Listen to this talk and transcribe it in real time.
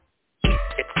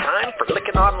time for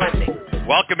Lykken on Lending.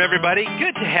 Welcome, everybody.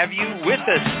 Good to have you with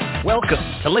us. Welcome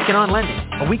to Lykken on Lending,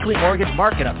 a weekly mortgage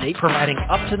market update providing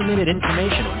up-to-the-minute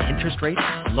information on interest rates,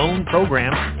 loan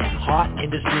programs, and hot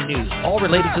industry news, all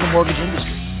related to the mortgage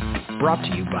industry. Brought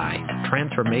to you by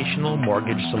Transformational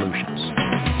Mortgage Solutions.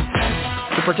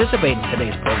 To participate in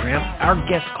today's program, our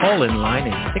guest call-in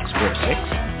line is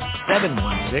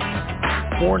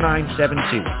 646-716-4972.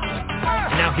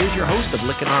 Now here's your host of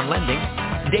Lykken on Lending,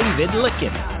 David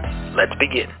Lykken. Let's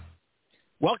begin.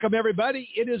 Welcome, everybody.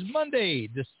 It is Monday,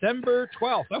 December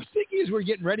 12th. I was thinking as we're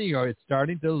getting ready, it's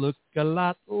starting to look a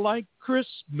lot like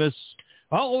Christmas.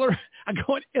 I'm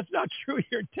going, it's not true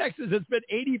here in Texas. It's been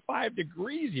 85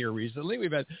 degrees here recently.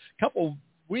 We've had a couple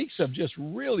weeks of just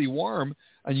really warm,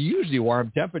 unusually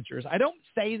warm temperatures. I don't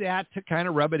say that to kind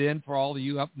of rub it in for all of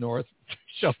you up north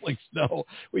shoveling snow.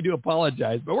 We do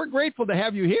apologize, but we're grateful to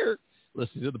have you here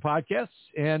listening to the podcast.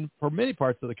 And for many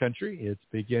parts of the country, it's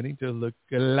beginning to look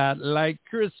a lot like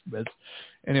Christmas.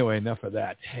 Anyway, enough of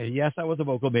that. Yes, I was a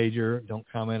vocal major. Don't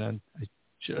comment on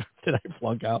did I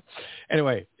flunk out?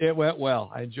 Anyway, it went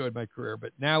well. I enjoyed my career,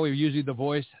 but now we're using the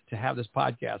voice to have this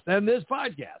podcast. And this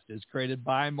podcast is created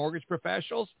by mortgage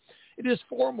professionals. It is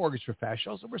for mortgage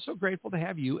professionals, and we're so grateful to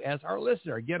have you as our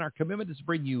listener. Again, our commitment is to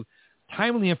bring you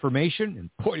timely information, and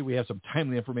boy, we have some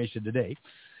timely information today.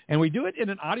 And we do it in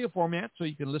an audio format so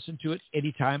you can listen to it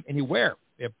anytime, anywhere.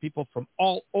 We have people from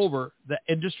all over the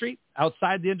industry,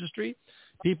 outside the industry,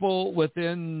 people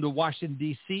within the Washington,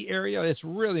 D.C. area. It's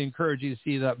really encouraging to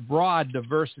see the broad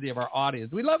diversity of our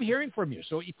audience. We love hearing from you.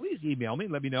 So please email me.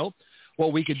 Let me know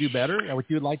what we could do better and what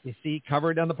you'd like to see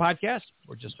covered on the podcast.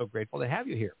 We're just so grateful to have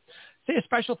you here. Say a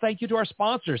special thank you to our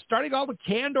sponsors, starting off with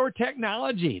Candor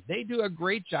Technology. They do a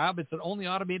great job. It's an only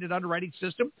automated underwriting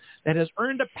system that has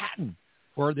earned a patent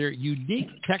for their unique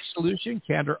tech solution.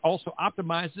 Candor also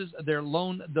optimizes their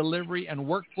loan delivery and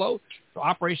workflow so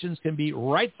operations can be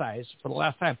right-sized for the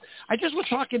last time. I just was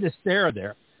talking to Sarah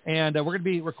there, and we're going to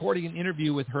be recording an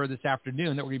interview with her this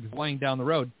afternoon that we're going to be flying down the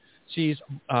road. She's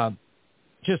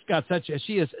just got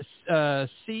she is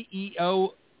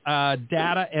CEO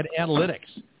Data and Analytics.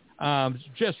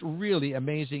 Just really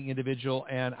amazing individual.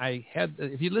 And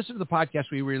if you listen to the podcast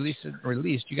we released,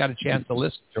 you got a chance to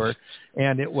listen to her,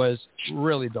 and it was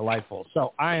really delightful.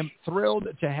 So I am thrilled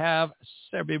to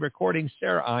be recording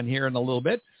Sarah on here in a little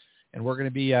bit, and we're going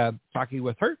to be talking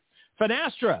with her.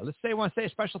 Finastra, I want to say a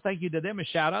special thank you to them, a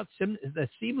shout out. The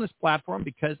seamless platform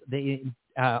because they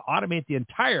automate the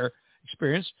entire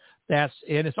experience. And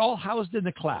it's all housed in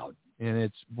the cloud. And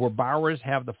it's where borrowers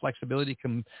have the flexibility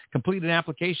to complete an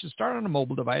application, start on a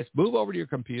mobile device, move over to your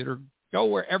computer, go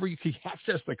wherever you can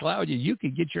access the cloud. You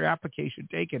can get your application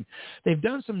taken. They've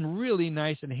done some really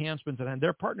nice enhancements, and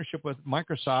their partnership with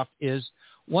Microsoft is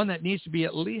one that needs to be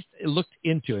at least looked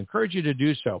into. Encourage you to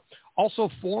do so.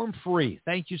 Also, Form Free.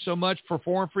 Thank you so much for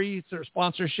Form Free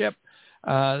sponsorship.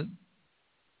 Brent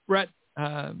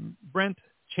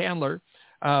Chandler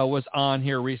was on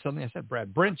here recently. I said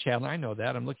Brent Chandler. I know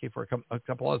that. I'm looking for a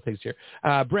couple other things here.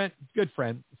 Brent, good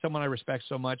friend, someone I respect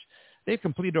so much. They've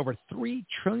completed over $3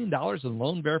 trillion in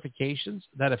loan verifications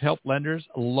that have helped lenders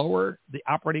lower the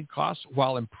operating costs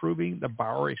while improving the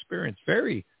borrower experience.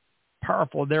 Very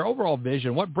powerful. Their overall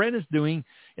vision, what Brent is doing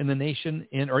in the nation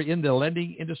in the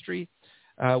lending industry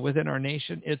within our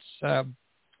nation, it's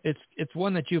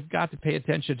one that you've got to pay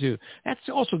attention to. That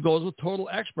also goes with Total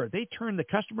Expert. They turn the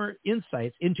customer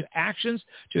insights into actions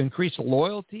to increase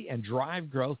loyalty and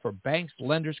drive growth for banks,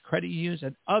 lenders, credit unions,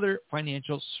 and other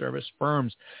financial service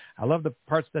firms. I love the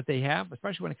parts that they have,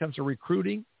 especially when it comes to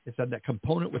recruiting. It's that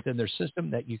component within their system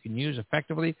that you can use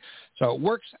effectively. So it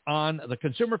works on the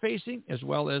consumer-facing as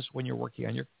well as when you're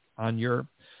working on your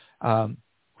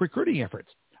recruiting efforts.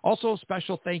 Also,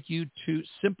 special thank you to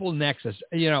Simple Nexus.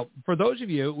 For those of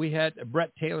you, we had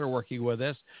Brett Taylor working with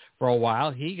us for a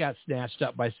while. He got snatched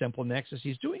up by Simple Nexus.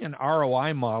 He's doing an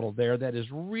ROI model there that is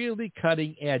really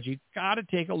cutting edge. You've got to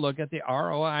take a look at the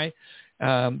ROI,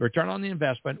 return on the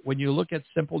investment, when you look at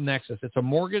Simple Nexus. It's a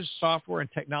mortgage software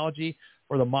and technology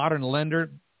for the modern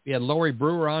lender. We had Lori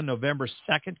Brewer on November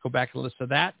 2nd. Go back and listen to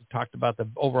that. We talked about the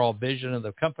overall vision of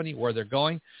the company, where they're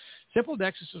going. Simple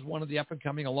Nexus is one of the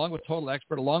up-and-coming, along with Total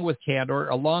Expert, along with Candor,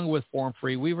 along with Form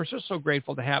Free. We were just so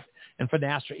grateful to have, and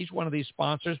Finastra, each one of these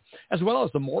sponsors, as well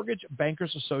as the Mortgage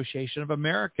Bankers Association of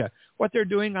America. What they're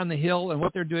doing on the Hill and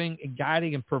what they're doing in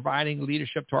guiding and providing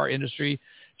leadership to our industry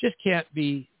just can't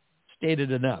be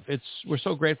stated enough. We're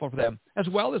so grateful for them, as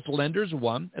well as Lenders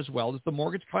One, as well as the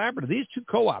Mortgage Collaborative. These two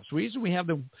co-ops, the reason we have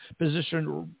them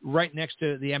positioned right next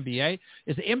to the MBA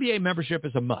is the MBA membership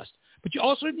is a must. But you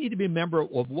also need to be a member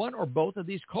of one or both of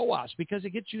these co-ops because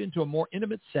it gets you into a more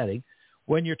intimate setting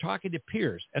when you're talking to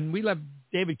peers. And we love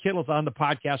David Kittle's on the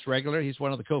podcast regularly. He's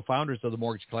one of the co-founders of the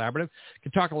Mortgage Collaborative.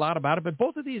 Can talk a lot about it. But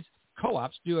both of these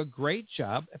co-ops do a great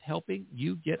job of helping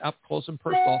you get up close and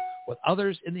personal with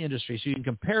others in the industry so you can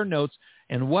compare notes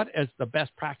and what is the best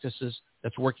practices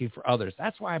that's working for others.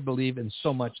 That's why I believe in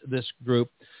so much this group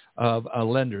of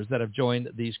lenders that have joined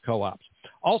these co-ops.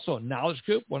 Also, Knowledge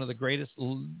Group, one of the greatest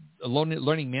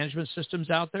learning management systems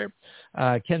out there.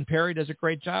 Ken Perry does a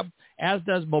great job, as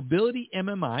does Mobility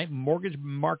MMI, Mortgage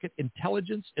Market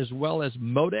Intelligence, as well as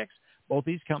Modex. Both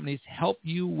these companies help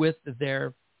you with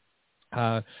their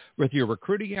with your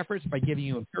recruiting efforts by giving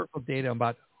you empirical data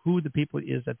about who the people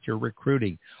is that you're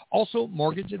recruiting. Also,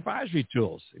 mortgage advisory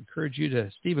tools. Encourage you to,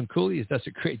 Stephen Cooley does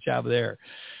a great job there.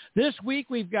 This week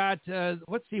we've got,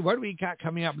 let's see, what do we got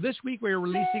coming up? This week we're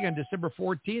releasing on December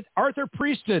 14th, Arthur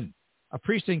Prieston, of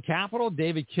Prieston Capital.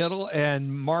 David Kittle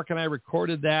and Marc and I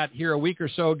recorded that here a week or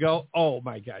so ago. Oh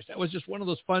my gosh, that was just one of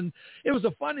those fun, it was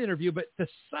a fun interview, but the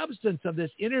substance of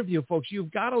this interview, folks,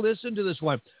 you've got to listen to this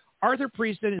one. Arthur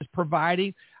Prieston is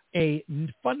providing a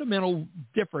fundamental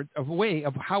different way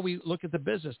of how we look at the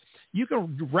business. You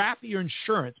can wrap your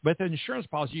insurance with an insurance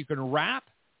policy. You can wrap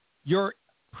your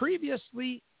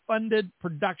previously funded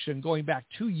production going back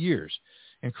 2 years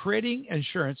and creating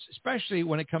insurance, especially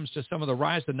when it comes to some of the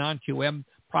rise of non-QM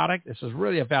product. This is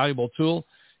really a valuable tool.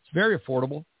 It's very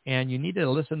affordable, and you need to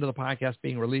listen to the podcast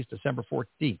being released December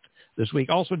 14th this week.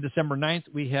 Also, December 9th,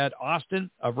 we had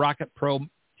Austin of Rocket Pro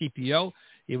TPO.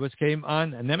 He came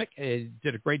on Anemic. He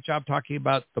did a great job talking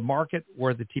about the market,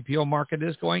 where the TPO market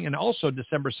is going. And also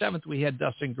December 7th, we had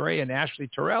Dustin Gray and Ashley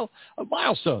Terrell of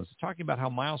Milestones talking about how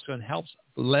Milestone helps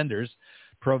lenders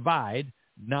provide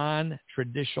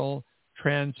non-traditional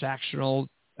transactional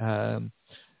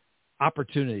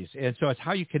opportunities. And so it's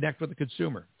how you connect with the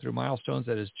consumer through Milestones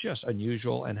that is just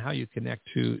unusual, and how you connect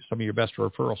to some of your best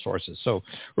referral sources. So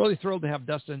really thrilled to have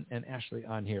Dustin and Ashley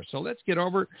on here. So let's get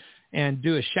over and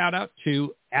do a shout out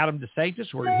to Adam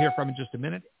DeSanctis. We're going to hear from in just a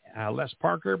minute. Les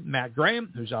Parker, Matt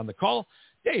Graham, who's on the call,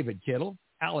 David Kittle,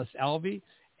 Alice Alvey,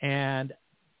 and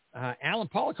Alan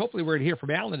Pollack. Hopefully we're going to hear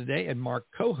from Alan today, and Marc,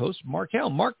 co-host Marc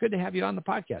Helm. Marc, good to have you on the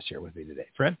podcast here with me today,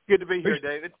 friend. Good to be here,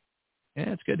 David.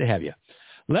 Yeah, it's good to have you.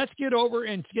 Let's get over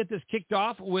and get this kicked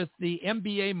off with the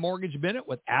MBA Mortgage Minute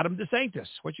with Adam DeSanctis.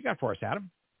 What you got for us,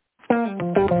 Adam?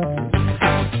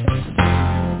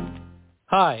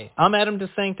 Hi, I'm Adam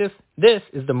DeSanctis. This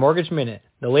is the Mortgage Minute,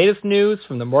 the latest news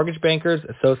from the Mortgage Bankers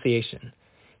Association.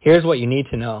 Here's what you need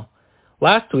to know.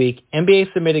 Last week,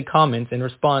 MBA submitted comments in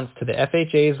response to the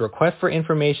FHA's request for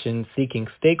information seeking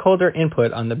stakeholder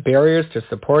input on the barriers to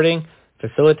supporting,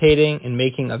 facilitating, and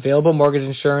making available mortgage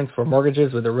insurance for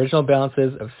mortgages with original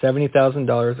balances of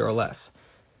 $70,000 or less.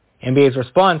 MBA's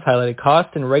response highlighted cost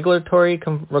and regulatory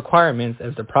requirements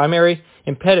as the primary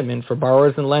impediment for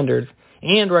borrowers and lenders,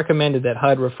 and recommended that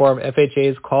HUD reform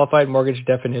FHA's qualified mortgage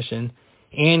definition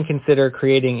and consider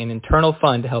creating an internal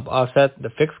fund to help offset the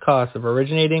fixed costs of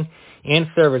originating and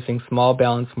servicing small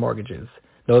balance mortgages,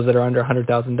 those that are under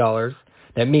 $100,000,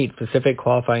 that meet specific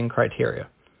qualifying criteria.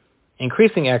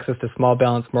 Increasing access to small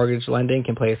balance mortgage lending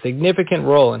can play a significant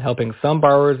role in helping some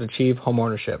borrowers achieve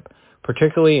homeownership,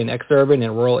 particularly in exurban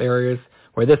and rural areas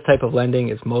where this type of lending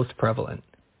is most prevalent.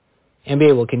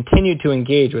 MBA will continue to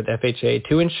engage with FHA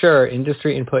to ensure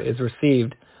industry input is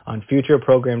received on future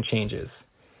program changes.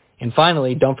 And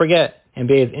finally, don't forget,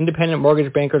 MBA's Independent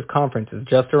Mortgage Bankers Conference is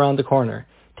just around the corner,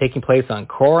 taking place on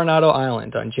Coronado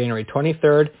Island on January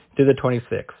 23rd through the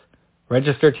 26th.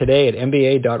 Register today at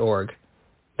mba.org.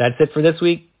 That's it for this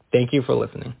week. Thank you for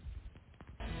listening.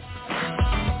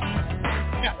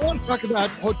 Yeah, I want to talk about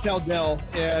Hotel Del,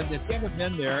 and if you haven't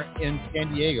been there in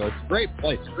San Diego, it's a great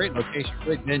place, great location,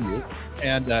 great venue,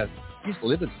 and I used to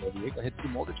live in San Diego. I had 2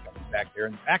 mortgage companies back there,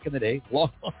 and back in the day, long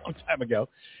time ago,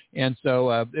 and so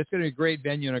it's going to be a great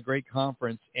venue and a great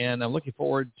conference, and I'm looking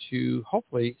forward to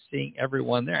hopefully seeing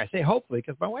everyone there. I say hopefully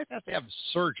because my wife has to have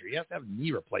surgery, has to have a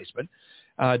knee replacement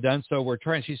done, so we're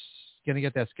trying. She's going to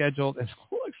get that scheduled, and it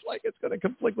looks like it's going to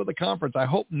conflict with the conference. I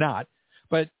hope not,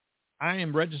 but I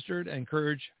am registered. I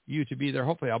encourage you to be there.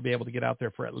 Hopefully I'll be able to get out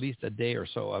there for at least a day or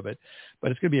so of it,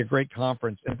 but it's going to be a great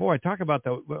conference. And boy, talk about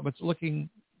what's looking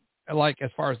like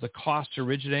as far as the cost to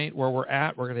originate, where we're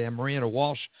at. We're going to have Marina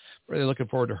Walsh. Really looking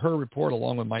forward to her report,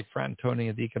 along with Mike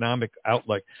Frantoni of the Economic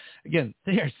Outlook. Again,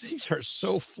 things are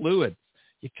so fluid.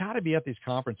 You got to be at these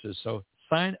conferences. So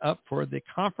sign up for the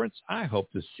conference. I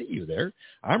hope to see you there.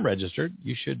 I'm registered.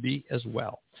 You should be as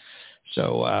well.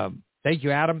 So thank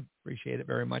you, Adam. Appreciate it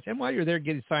very much. And while you're there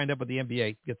getting signed up with the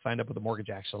MBA, get signed up with the Mortgage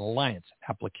Action Alliance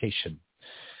application.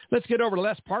 Let's get over to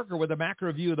Les Parker with a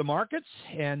macro view of the markets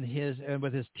and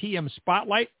with his TM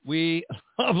Spotlight. We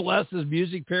love Les's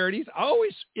music parodies.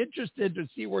 Always interested to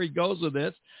see where he goes with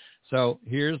this. So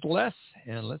here's Les,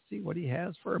 and let's see what he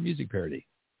has for a music parody.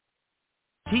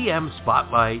 TM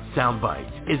Spotlight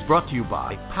Soundbites is brought to you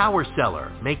by Power Seller,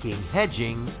 making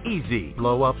hedging easy.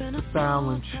 Blow up the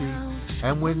balance sheet,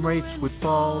 and when rates would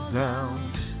fall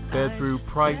down, Fed threw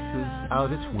prices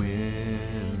out its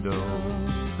window.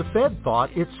 The Fed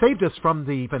thought it saved us from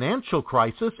the financial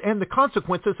crisis and the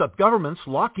consequences of governments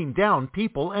locking down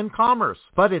people and commerce.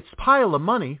 But its pile of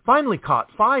money finally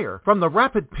caught fire from the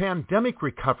rapid pandemic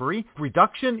recovery,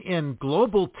 reduction in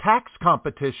global tax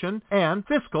competition, and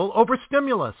fiscal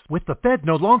overstimulus. With the Fed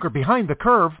no longer behind the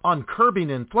curve on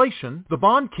curbing inflation, the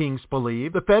bond kings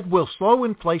believe the Fed will slow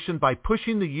inflation by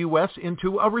pushing the U.S.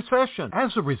 into a recession.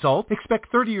 As a result,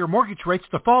 expect 30-year mortgage rates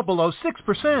to fall below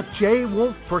 6%. Jay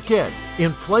won't forget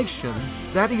inflation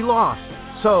that he lost.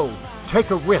 So, take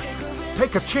a risk,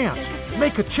 take a chance,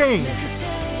 make a change,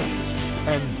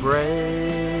 and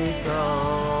break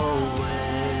away.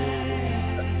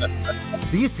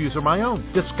 These views are my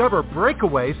own. Discover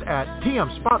breakaways at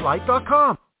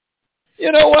tmspotlight.com.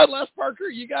 You know what, Les Parker?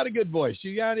 You got a good voice.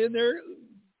 You got in there a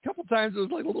couple times. It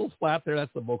was like a little flat there.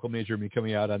 That's the vocal major of me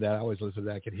coming out on that. I always listen to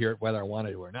that. I could hear it whether I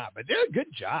wanted to or not. But yeah, good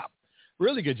job.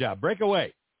 Really good job.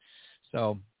 Breakaway.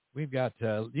 So we've got,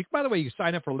 by the way, you can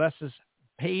sign up for Les's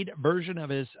paid version of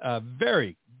his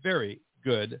very, very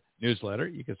good newsletter.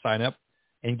 You can sign up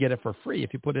and get it for free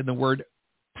if you put in the word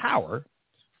power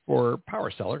for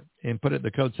Power Seller and put it in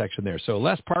the code section there. So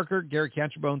Les Parker, Gary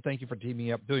Canterbone, thank you for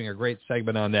teaming up, doing a great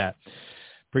segment on that.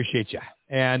 Appreciate you.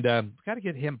 And got to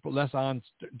get Les on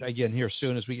again here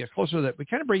soon as we get closer to that. We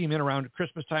kind of bring him in around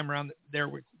Christmas time around there.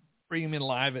 We bring him in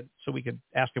live so we can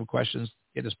ask him questions,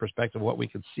 get his perspective of what we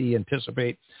can see,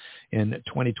 anticipate in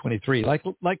 2023. Like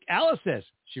Alice says,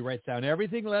 she writes down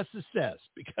everything Les says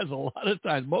because a lot of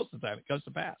times, most of the time, it comes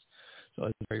to pass. So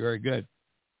it's very, very good.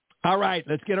 All right,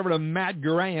 let's get over to Matt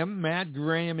Graham. Matt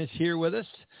Graham is here with us,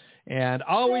 and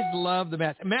always love the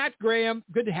Matt. Matt Graham,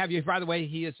 good to have you. By the way,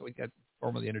 we got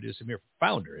formally introduce him here,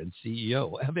 founder and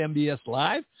CEO of MBS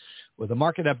Live with a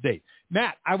market update.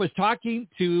 Matt, I was talking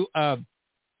to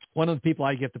one of the people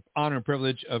I get the honor and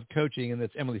privilege of coaching, and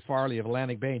that's Emily Farley of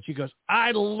Atlantic Bay. And she goes,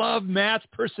 I love Matt's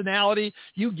personality.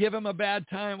 You give him a bad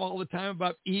time all the time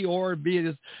about Eeyore being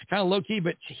this kind of low-key,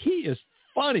 but he is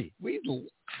funny.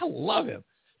 I love him.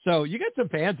 So you got some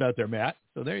fans out there, Matt.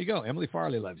 So there you go. Emily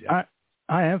Farley loves you.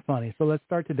 I am funny. So let's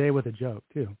start today with a joke,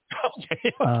 too.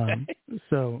 Okay.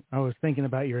 So I was thinking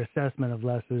about your assessment of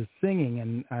Les's singing,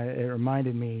 and it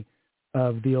reminded me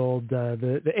of the old,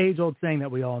 the age-old saying that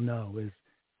we all know is,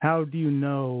 how do you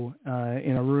know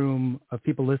in a room of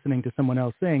people listening to someone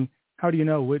else sing, how do you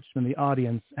know which in the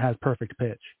audience has perfect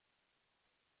pitch?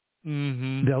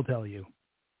 Mm-hmm. They'll tell you.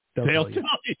 They'll tell you.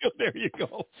 There you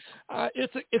go.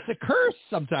 It's a curse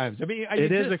sometimes. I mean,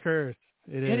 it is a curse.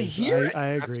 It is. I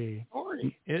agree.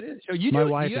 It is. So my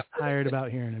wife is tired about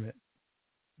hearing of it.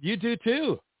 You do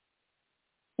too.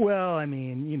 Well, I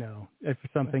mean, if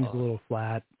something's a little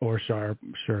flat or sharp,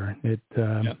 sure,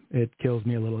 it kills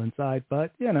me a little inside.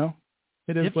 But it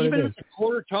is what it is. Even the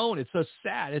quarter tone, it's so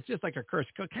sad. It's just like a curse.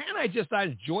 Can't I just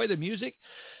enjoy the music?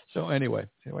 So anyway,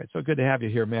 so good to have you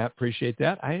here, Matt. Appreciate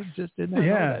that. I just didn't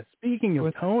know that. Speaking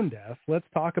of tone deaf, let's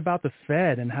talk about the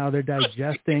Fed and how they're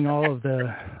digesting all of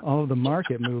the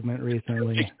market movement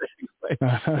recently.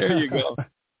 There you go.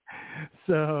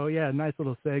 So nice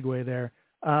little segue there.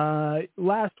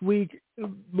 Last week,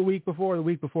 the week before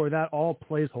that, all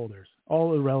placeholders,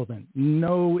 all irrelevant,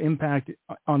 no impact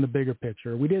on the bigger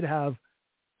picture. We did have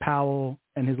Powell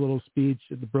and his little speech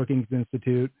at the Brookings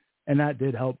Institute, and that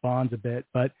did help bonds a bit.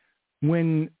 But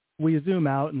when we zoom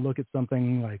out and look at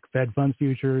something like Fed funds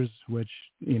futures, which,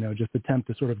 just attempt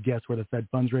to sort of guess where the Fed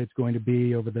funds rate is going to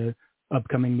be over the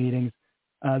upcoming meetings,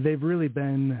 they've really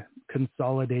been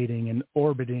consolidating and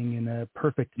orbiting in a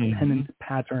perfect pennant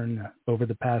pattern over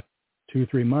the past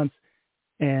 2-3 months.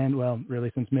 And, well,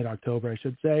 really since mid-October, I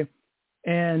should say.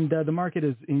 And the market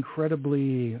is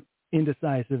incredibly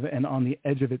indecisive and on the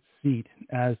edge of its seat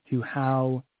as to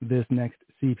how this next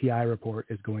CPI report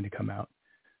is going to come out.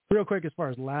 Real quick, as far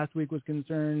as last week was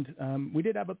concerned, we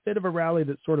did have a bit of a rally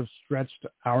that sort of stretched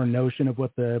our notion of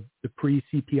what the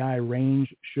pre-CPI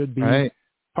range should be. Right.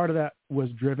 Part of that was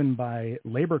driven by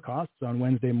labor costs on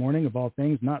Wednesday morning, of all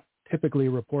things, not typically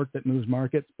a report that moves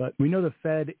markets, but we know the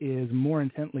Fed is more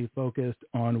intently focused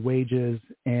on wages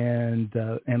and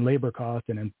labor costs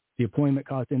and the employment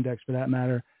cost index for that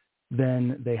matter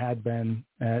than they had been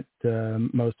at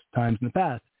most times in the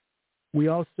past. We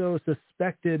also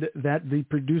suspected that the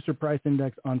producer price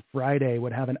index on Friday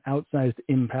would have an outsized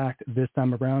impact this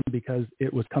time around because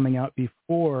it was coming out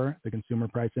before the consumer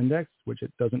price index, which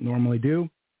it doesn't normally do.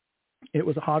 It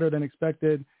was hotter than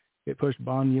expected. It pushed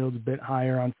bond yields a bit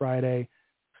higher on Friday.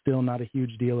 Still not a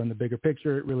huge deal in the bigger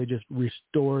picture. It really just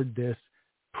restored this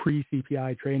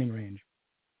pre-CPI trading range.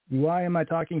 Why am I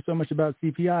talking so much about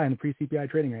CPI and the pre-CPI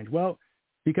trading range? Well,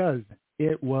 because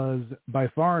it was by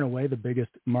far and away the biggest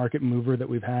market mover that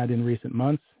we've had in recent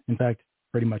months. In fact,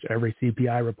 pretty much every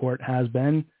CPI report has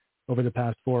been over the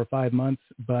past 4 or 5 months.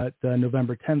 But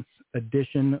November 10th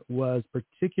edition was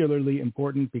particularly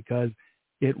important because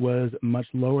it was much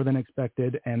lower than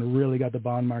expected and really got the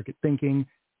bond market thinking,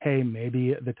 hey,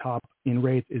 maybe the top in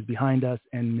rates is behind us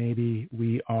and maybe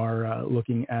we are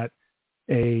looking at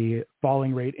a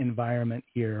falling rate environment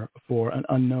here for an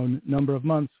unknown number of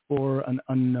months for an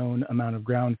unknown amount of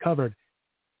ground covered.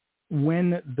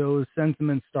 When those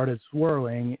sentiments started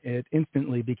swirling, it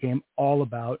instantly became all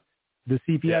about the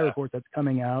CPI report that's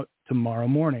coming out tomorrow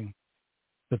morning,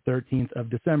 the 13th of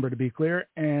December, to be clear.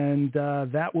 And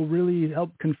that will really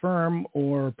help confirm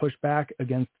or push back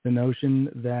against the notion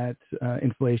that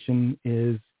inflation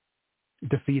is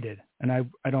defeated. And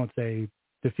I don't say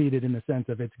defeated in the sense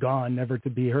of it's gone, never to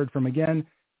be heard from again,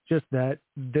 just that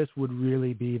this would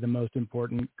really be the most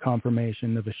important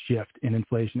confirmation of a shift in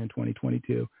inflation in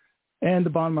 2022. And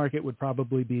the bond market would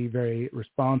probably be very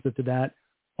responsive to that,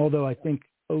 although I think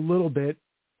a little bit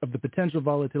of the potential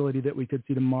volatility that we could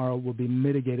see tomorrow will be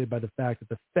mitigated by the fact that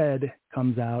the Fed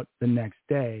comes out the next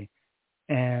day.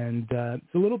 And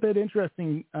it's a little bit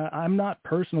interesting. I'm not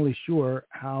personally sure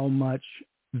how much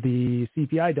the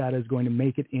CPI data is going to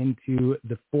make it into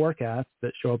the forecasts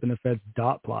that show up in the Fed's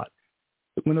dot plot.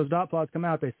 When those dot plots come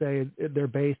out, they say they're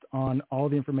based on all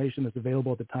the information that's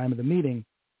available at the time of the meeting.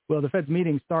 Well, the Fed's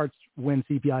meeting starts when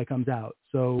CPI comes out.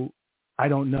 So I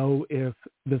don't know if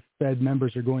the Fed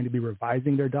members are going to be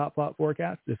revising their dot plot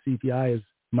forecast if CPI is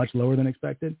much lower than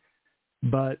expected.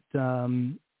 But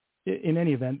in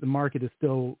any event, the market is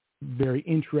still very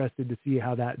interested to see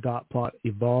how that dot plot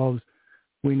evolves.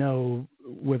 We know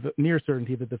with near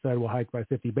certainty that the Fed will hike by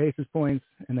 50 basis points.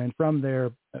 And then from there,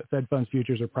 Fed funds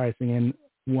futures are pricing in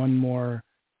one more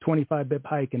 25 bip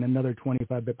hike and another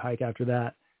 25 bip hike after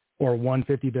that, or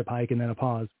 150 bip hike and then a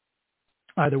pause.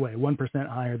 Either way, 1%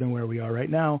 higher than where we are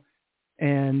right now.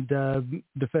 And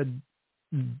the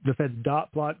Fed's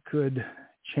dot plot could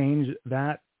change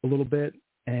that a little bit.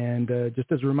 And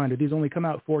just as a reminder, these only come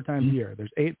out 4 times a year.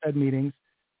 There's 8 Fed meetings,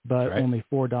 but only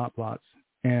 4 dot plots.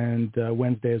 And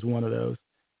Wednesday is one of those.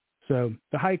 So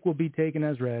the hike will be taken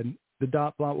as read. The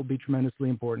dot plot will be tremendously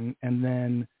important. And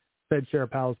then Fed Chair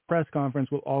Powell's press conference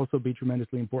will also be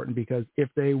tremendously important because if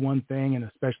they one thing, and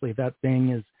especially if that thing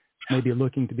is maybe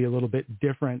looking to be a little bit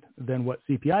different than what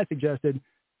CPI suggested,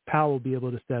 Powell will be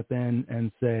able to step in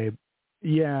and say,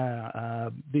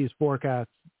 these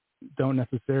forecasts don't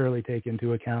necessarily take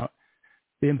into account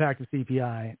the impact of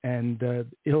CPI. And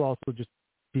he'll also just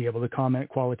be able to comment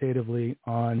qualitatively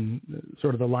on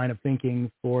sort of the line of thinking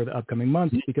for the upcoming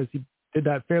months because he did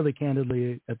that fairly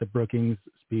candidly at the Brookings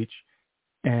speech.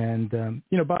 And,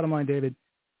 bottom line, David,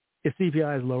 if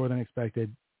CPI is lower than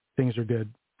expected, things are good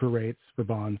for rates, for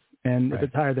bonds. And if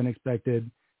it's higher than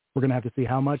expected, we're going to have to see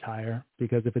how much higher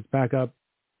because if it's back up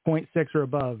 0.6 or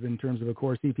above in terms of a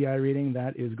core CPI reading,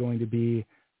 that is going to be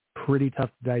pretty tough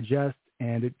to digest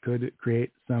and it could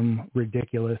create some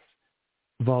ridiculous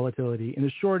volatility in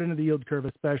the short end of the yield curve,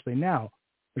 especially. Now,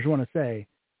 I just want to say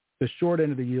the short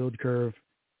end of the yield curve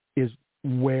is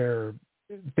where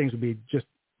things would be just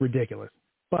ridiculous.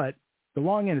 But the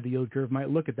long end of the yield curve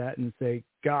might look at that and say,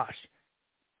 gosh,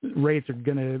 rates are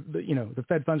going to, the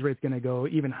Fed funds rate's going to go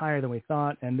even higher than we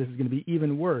thought, and this is going to be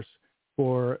even worse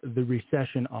for the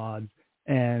recession odds.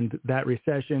 And that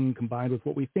recession combined with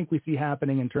what we think we see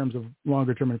happening in terms of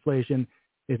longer-term inflation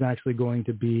is actually going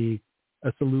to be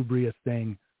a salubrious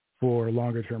thing for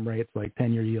longer-term rates like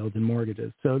 10-year yields and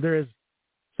mortgages. So there is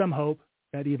some hope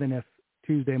that even if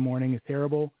Tuesday morning is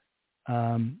terrible,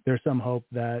 there's some hope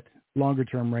that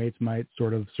longer-term rates might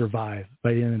sort of survive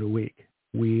by the end of the week.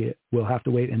 We will have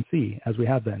to wait and see, as we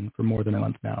have been for more than a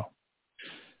month now.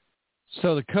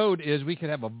 So the code is we could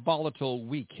have a volatile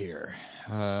week here.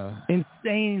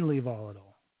 Insanely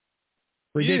volatile.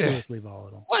 Ridiculously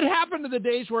volatile. What happened to the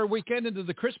days where we get into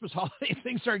the Christmas holiday,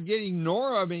 things start getting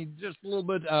just a little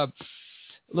bit,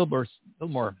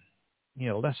 more,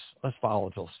 less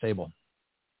volatile, stable.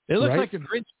 It looks like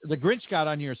the Grinch got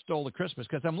on here and stole the Christmas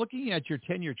because I'm looking at your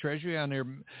 10-year Treasury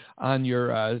on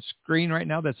your screen right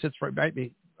now that sits right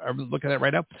I'm looking at it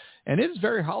right now, and it is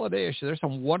very holiday-ish. There's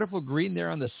some wonderful green there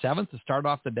on the 7th to start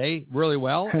off the day really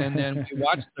well, and then we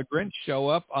watch the Grinch show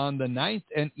up on the 9th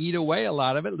and eat away a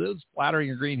lot of it. A little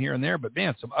splattering of green here and there, but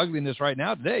man, some ugliness right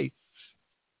now today.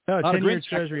 10-year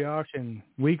Treasury auction,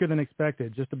 weaker than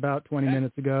expected, just about 20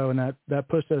 minutes ago, and that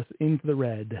pushed us into the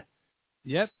red.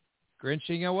 Yep,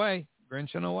 Grinching away.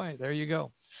 There you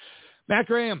go. Matt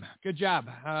Graham, good job.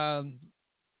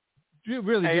 You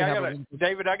really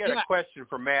David, I got a question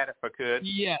for Matt, if I could.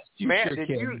 Yes, Matt, sure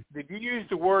did you use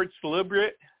the word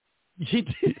salubrious?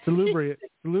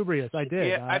 Salubrious, I did.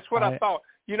 Yeah, that's what I thought.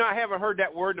 I haven't heard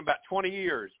that word in about 20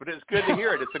 years, but it's good to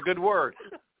hear it. It's a good word.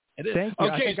 It is. Thank you.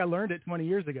 Okay. I think I learned it 20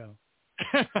 years ago.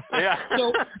 Yeah.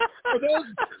 So for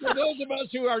those of us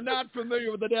who are not familiar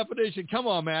with the definition, come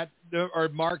on, Matt or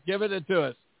Mark, give it to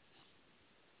us.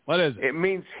 What is it? It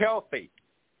means healthy.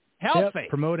 Healthy. Yep,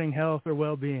 promoting health or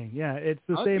well-being. Yeah, it's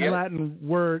the same Latin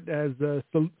word as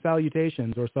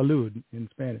salutations or salud in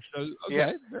Spanish.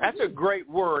 Yeah, that's a great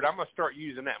word. I'm going to start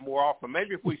using that more often.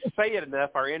 Maybe if we say it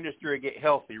enough, our industry will get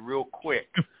healthy real quick.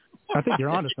 I think you're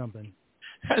onto something.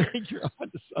 I think you're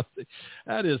onto something.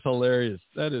 That is hilarious.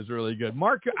 That is really good.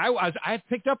 Mark, I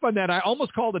picked up on that. I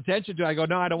almost called attention to it. I go,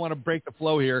 no, I don't want to break the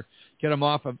flow here, get him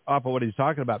off of what he's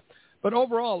talking about. But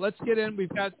overall, let's get in. We've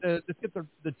got let's get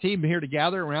the team here to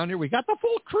gather around here. We got the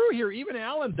full crew here. Even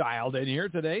Alan dialed in here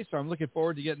today, so I'm looking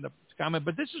forward to getting the comment.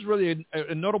 But this is really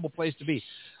a notable place to be.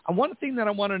 One thing that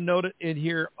I want to note in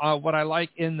here, what I like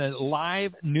in the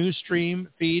live news stream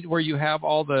feed where you have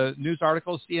all the news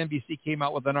articles. CNBC came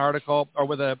out with an article or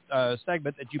with a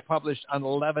segment that you published on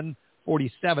 11:47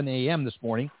 a.m. this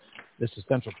morning. This is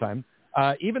Central Time.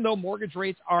 Even though mortgage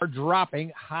rates are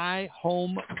dropping, high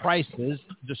home prices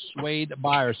dissuade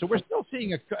buyers. So we're still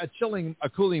seeing a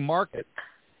cooling market.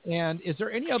 And is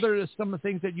there any other some of the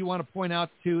things that you want to point out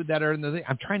to that are in the?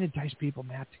 I'm trying to entice people,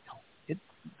 Matt, to go.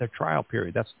 Their trial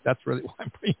period. That's really why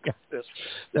I'm bringing up this.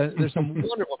 There's some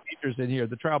wonderful features in here.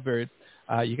 The trial period.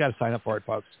 You got to sign up for it,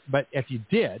 folks. But if you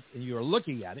did and you were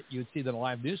looking at it, you would see the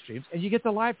live news streams, and you get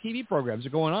the live TV programs that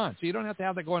are going on. So you don't have to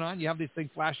have that going on. You have these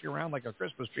things flashing around like a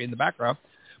Christmas tree in the background.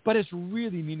 But it's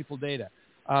really meaningful data.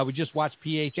 We just watched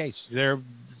PHH. There,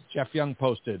 Jeff Young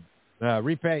posted.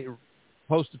 Repay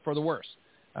posted for the worst.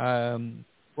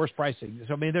 Worst pricing.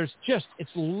 So, I mean,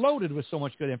 it's loaded with so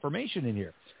much good information in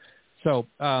here. So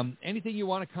anything you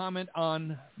want to comment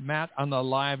on, Matt, on the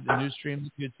live news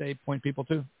stream you'd say point people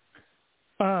to?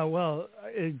 Well,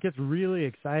 it gets really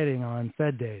exciting on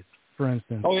Fed days, for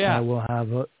instance. Oh, yeah. We'll have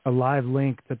a live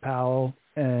link to Powell,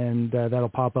 and that'll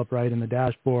pop up right in the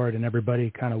dashboard, and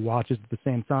everybody kind of watches at the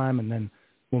same time, and then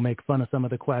we'll make fun of some of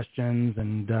the questions,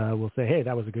 and we'll say, hey,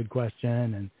 that was a good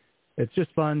question. And it's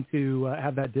just fun to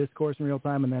have that discourse in real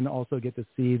time and then also get to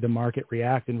see the market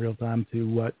react in real time to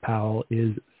what Powell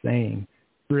is saying.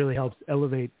 It really helps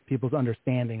elevate people's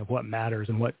understanding of what matters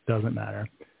and what doesn't matter.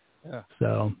 Yeah.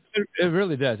 So it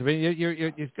really does. I mean,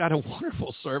 you've got a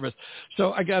wonderful service.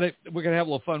 So we're going to have a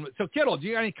little fun. So Kittle, do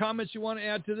you have any comments you want to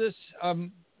add to this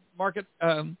market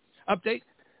update?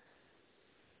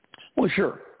 Well,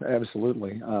 sure.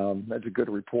 Absolutely. That's a good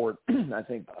report. I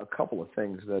think a couple of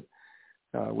things that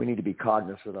we need to be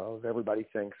cognizant of. Everybody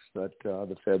thinks that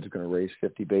the Fed's going to raise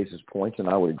 50 basis points, and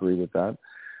I would agree with that.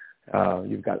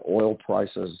 You've got oil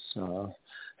prices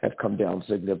have come down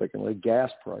significantly. Gas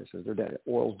prices, they're down.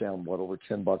 Oil's down, over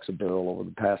 $10 a barrel over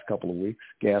the past couple of weeks.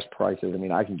 Gas prices, I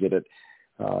mean, I can get it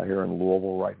here in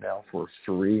Louisville right now for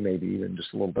 $3, maybe even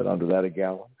just a little bit under that a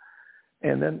gallon.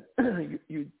 And then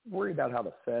you worry about how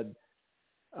the Fed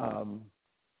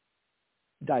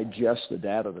digest the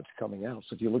data that's coming out.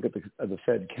 So if you look at the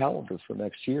Fed calendar for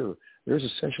next year, there's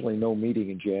essentially no meeting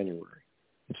in January.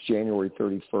 It's January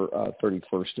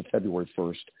 31st to February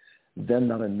 1st, then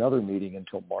not another meeting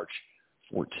until March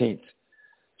 14th.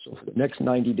 So for the next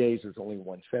 90 days, there's only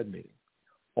one Fed meeting.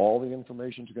 All the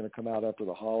information is going to come out after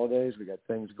the holidays. We got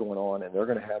things going on, and they're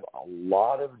going to have a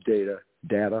lot of data,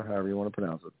 however you want to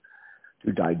pronounce it,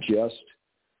 to digest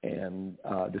and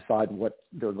decide what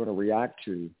they're going to react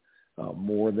to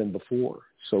more than before.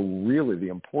 So really the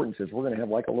importance is we're going to have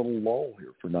like a little lull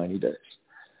here for 90 days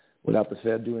without the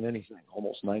Fed doing anything,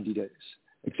 almost 90 days,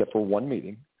 except for one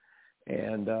meeting.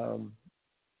 And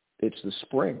it's the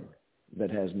spring that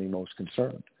has me most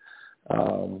concerned.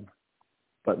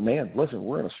 But, man, listen,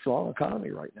 we're in a strong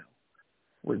economy right now,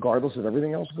 regardless of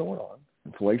everything else going on.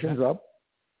 Inflation's up.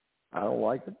 I don't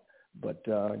like it. But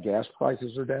gas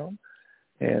prices are down.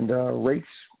 And rates,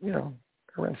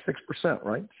 around 6%,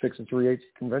 right? 6 3/8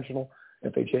 conventional.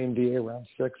 FHA and VA around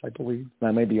 6, I believe.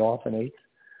 I may be off an 8,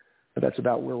 but that's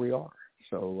about where we are.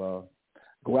 So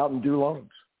go out and do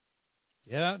loans.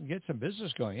 Get out and get some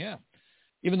business going, yeah.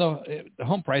 Even though the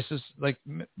home prices, like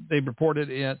they reported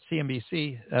at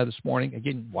CNBC this morning,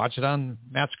 again, watch it on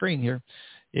Matt's screen here,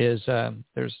 is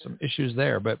there's some issues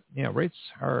there. But, rates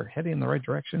are heading in the right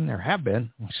direction. There have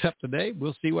been, except today.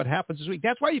 We'll see what happens this week.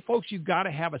 That's why, you folks, you've got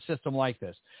to have a system like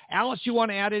this. Alice, you want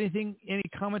to add anything, any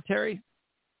commentary?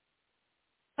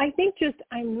 I think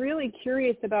I'm really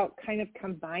curious about kind of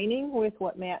combining with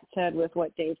what Matt said with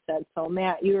what Dave said. So,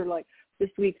 Matt, you were like, this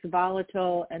week's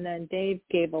volatile, and then Dave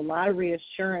gave a lot of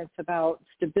reassurance about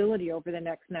stability over the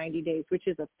next 90 days, which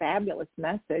is a fabulous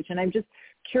message. And I'm just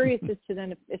curious as to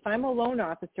then, if I'm a loan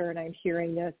officer and I'm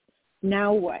hearing this,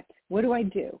 now what? What do I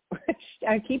do?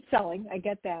 I keep selling, I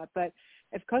get that, but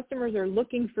if customers are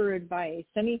looking for advice,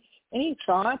 any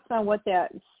thoughts on what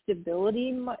that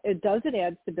stability, does it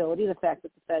add stability, the fact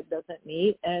that the Fed doesn't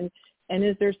meet, and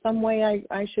is there some way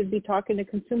I should be talking to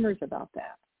consumers about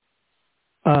that?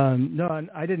 No,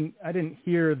 I didn't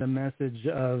hear the message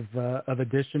of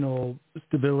additional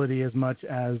stability as much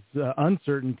as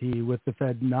uncertainty with the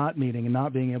Fed not meeting and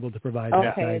not being able to provide.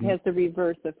 Okay, it has the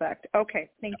reverse effect. Okay,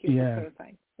 thank you for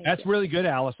clarifying. That's really good,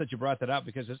 Alice, that you brought that up,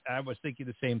 because I was thinking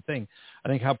the same thing. I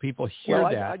think how people hear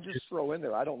that. I just throw in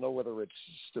there, I don't know whether it's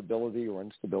stability or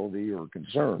instability or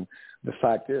concern. The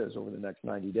fact is, over the next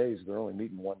 90 days, they're only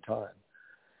meeting one time.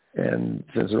 And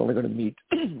since they're only going to meet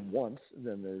once,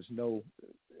 then there's no,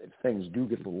 if things do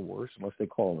get a little worse, unless they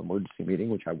call an emergency meeting,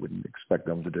 which I wouldn't expect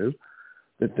them to do,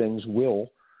 that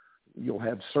you'll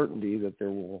have certainty that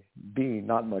there will be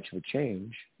not much of a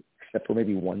change, except for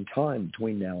maybe one time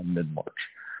between now and mid-March.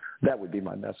 That would be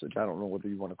my message. I don't know whether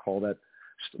you want to call that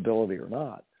stability or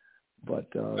not, but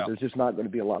there's just not going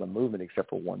to be a lot of movement except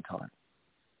for one time.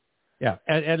 Yeah,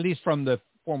 at least from the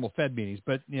formal Fed meetings,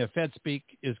 but Fed speak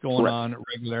is going on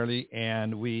regularly,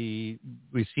 and we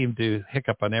seem to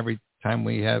hiccup on every time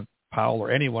we have Powell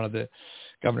or any one of the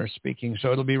governors speaking.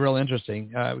 So it'll be real interesting.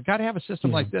 We got to have a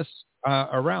system like this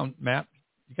around, Matt.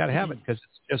 You got to have it, because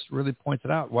it just really points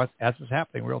it out as it's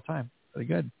happening real time. Really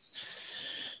good.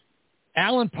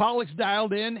 Alan Pollack's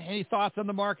dialed in. Any thoughts on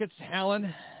the markets,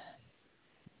 Alan?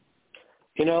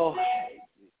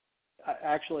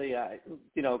 Actually,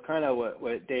 kind of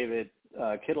what David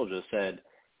Kittle just said.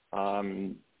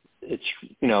 It's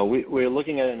we're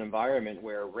looking at an environment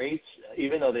where rates,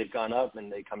 even though they've gone up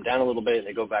and they come down a little bit and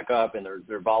they go back up and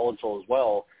they're volatile as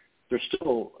well, they're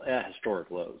still at historic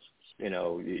lows.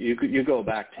 You go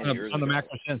back 10 years on the ago,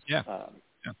 macro sense, yeah.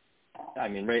 I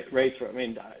mean, rates. I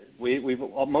mean, we've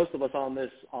most of us on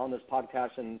this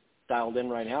podcast and dialed in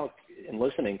right now and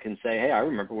listening can say, hey, I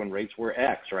remember when rates were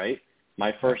X, right?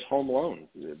 My first home loan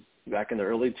back in the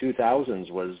early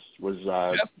 2000s was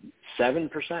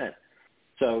 7%.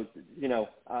 So,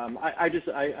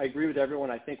 I agree with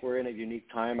everyone. I think we're in a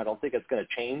unique time. I don't think it's going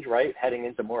to change, right, heading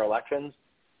into more elections.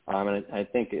 And I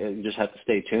think you just have to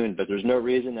stay tuned. But there's no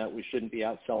reason that we shouldn't be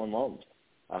out selling loans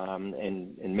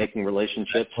and making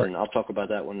relationships. And I'll talk about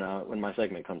that when my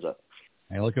segment comes up.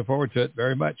 I'm looking forward to it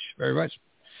very much, very much.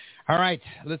 All right,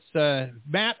 let's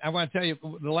Matt, I want to tell you,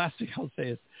 the last thing I'll say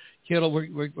is, Kittle,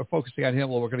 we're focusing on him.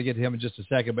 Well, we're going to get to him in just a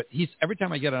second. But every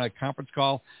time I get on a conference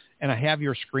call and I have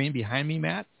your screen behind me,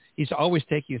 Matt, he's always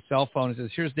taking his cell phone and says,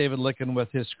 here's David Lykken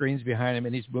with his screens behind him,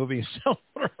 and he's moving his cell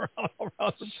phone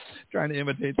around trying to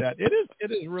imitate that. It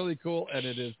is really cool, and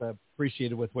it is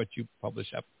appreciated with what you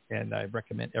publish up. And I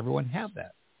recommend everyone have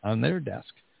that on their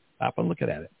desk. Stop and look at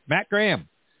it. Matt Graham,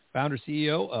 founder,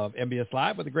 CEO of MBS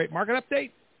Live, with a great market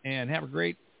update. And have a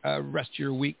great rest of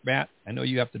your week, Matt. I know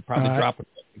you have to probably drop it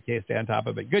in case stay on top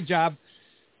of it. Good job.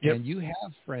 Yep. And you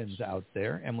have friends out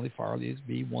there. Emily Farley is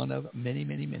one of many,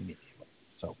 many, many, many.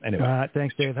 So anyway.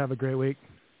 Thanks, Dave. Have a great week.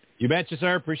 You betcha,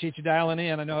 sir. Appreciate you dialing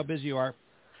in. I know how busy you are.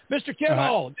 Mr.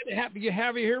 Kittle, have you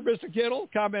here, Mr. Kittle,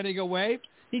 commenting away.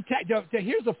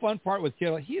 Here's the fun part with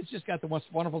Kittle. He's just got the most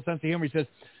wonderful sense of humor. He says,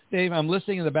 Dave, I'm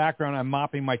listening in the background. I'm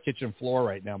mopping my kitchen floor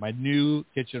right now, my new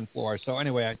kitchen floor. So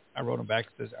anyway, I wrote him back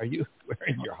and says, are you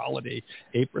wearing your holiday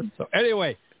apron? So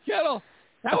anyway, Kittle,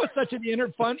 that was such a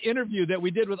fun interview that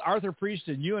we did with Arthur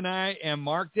Prieston. You and I and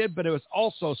Marc did, but it was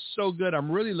also so good. I'm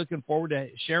really looking forward to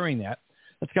sharing that.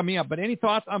 That's coming up. But any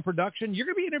thoughts on production? You're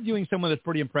going to be interviewing someone that's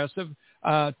pretty impressive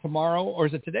tomorrow, or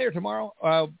is it today or tomorrow?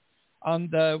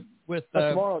 Tomorrow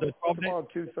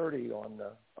at 2:30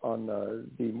 on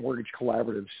the Mortgage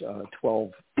Collaborative's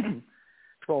 12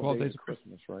 days of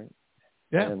Christmas, right?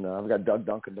 Yeah. And I've got Doug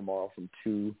Duncan tomorrow from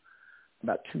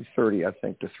about 2:30, I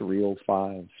think, to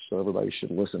 3:05. So everybody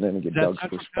should listen in and get Doug's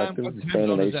perspective. He's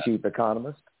been an chief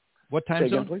economist. What time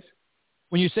zone, please?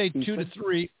 When you say 2 to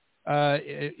 3,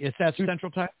 is that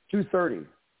Central Time? 2:30.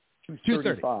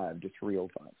 2:35 to 3:05.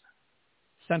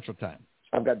 Central Time.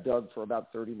 I've got Doug for about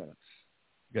 30 minutes.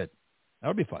 Good.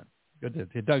 That'll be fun. Good.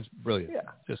 Doug's brilliant. Yeah.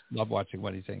 Just love watching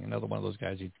what he's saying. Another one of those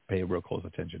guys you pay real close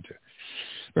attention to.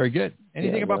 Very good.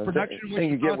 Anything about production?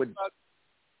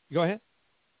 Go ahead.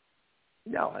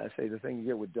 No, I say the thing you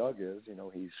get with Doug is,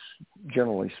 he's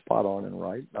generally spot on and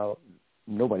right. Now,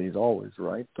 nobody's always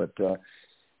right, but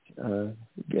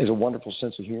he has a wonderful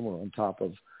sense of humor on top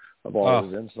of all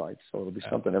his insights. So it'll be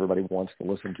something everybody wants to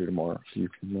listen to tomorrow. So you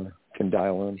can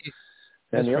dial in.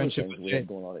 And the other things we have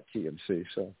going on at TMC.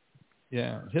 So.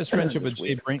 Yeah, his friendship with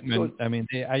Jay Brinkman. I mean,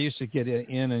 I used to get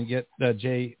in and get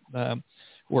Jay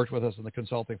worked with us in the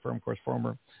consulting firm, of course,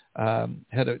 former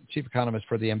head of chief economist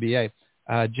for the MBA.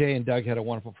 Jay and Doug had a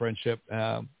wonderful friendship,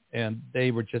 and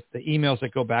they were just the emails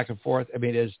that go back and forth. I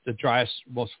mean, it's the driest,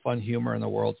 most fun humor in the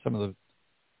world. It's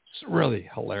really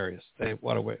hilarious.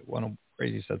 What a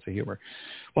crazy sense of humor.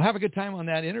 We'll have a good time on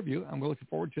that interview. I'm looking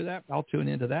forward to that. I'll tune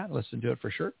into that and listen to it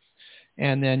for sure.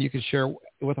 And then you can share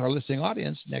with our listening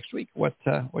audience next week what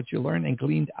you learned and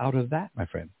gleaned out of that, my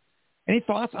friend. Any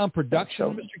thoughts on production,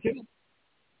 Mr. Kittle?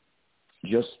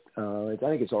 Just, I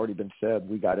think it's already been said.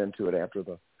 We got into it after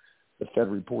the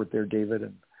Fed report there,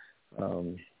 David,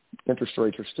 and interest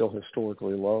rates are still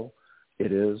historically low.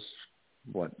 It is,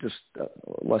 just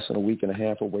less than a week and a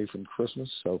half away from Christmas.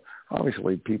 So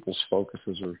obviously people's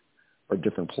focuses are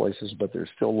different places, but there's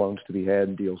still loans to be had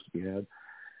and deals to be had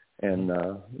and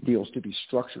deals to be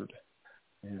structured.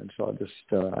 And so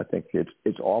I think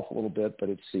it's off a little bit, but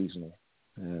it's seasonal.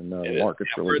 And the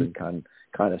market's really been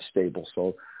kind of stable.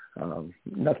 So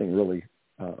nothing really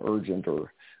urgent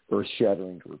or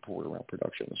earth-shattering to report around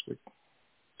production this week.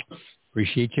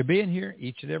 Appreciate you being here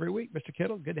each and every week, Mr.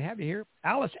 Kittle. Good to have you here.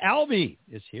 Alice Alvey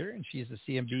is here, and she's the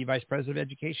CMB Vice President of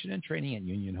Education and Training at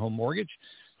Union Home Mortgage.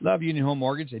 Love Union Home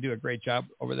Mortgage. They do a great job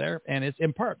over there, and it's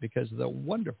in part because of the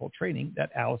wonderful training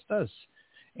that Alice does.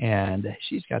 And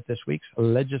she's got this week's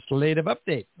legislative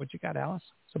update. What you got, Alice?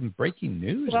 Some breaking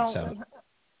news. Well,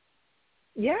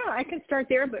 yeah, I can start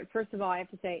there, but first of all, I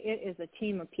have to say it is a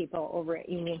team of people over at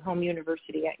Union Home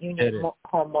University at Union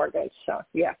Home Mortgage. So,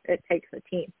 yeah, it takes a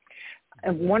team,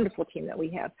 a wonderful team that we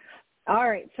have. All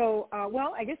right, so,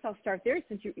 I guess I'll start there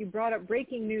since you brought up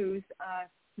breaking news.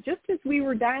 Just as we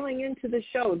were dialing into the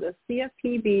show, the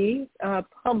CFPB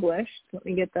published, let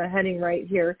me get the heading right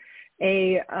here,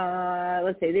 they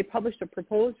published a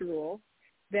proposed rule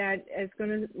that is going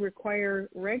to require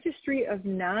registry of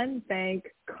non-bank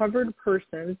covered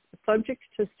persons subject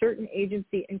to certain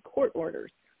agency and court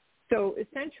orders. So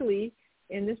essentially,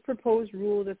 in this proposed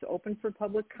rule that's open for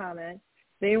public comment,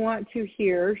 they want to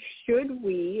hear, should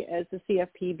we, as the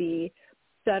CFPB,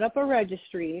 set up a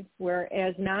registry where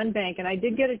as non-bank, and I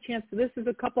did get a chance, this is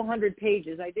a couple hundred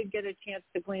pages, I did get a chance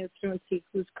to glance through and see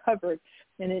who's covered,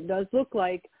 and it does look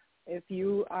like if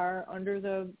you are under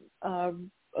the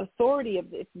authority of,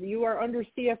 if you are under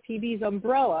CFPB's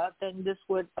umbrella, then this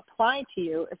would apply to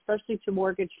you, especially to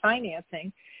mortgage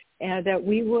financing, and that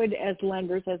we would, as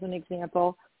lenders, as an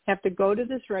example, have to go to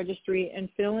this registry and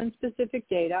fill in specific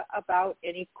data about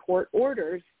any court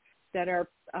orders that are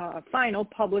final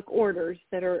public orders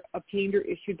that are obtained or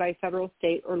issued by federal,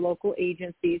 state, or local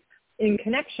agencies in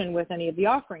connection with any of the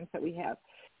offerings that we have.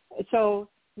 So,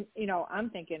 I'm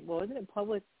thinking, well, isn't it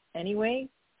public anyway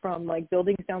from like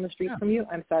buildings down the street from you?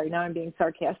 I'm sorry, now I'm being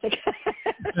sarcastic.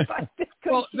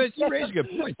 Well, you raise a good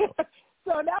point, though.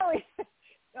 So now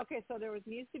so there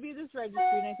needs to be this registry,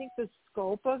 and I think the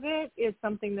scope of it is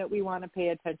something that we want to pay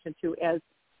attention to as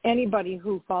anybody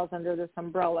who falls under this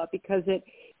umbrella, because it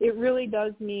really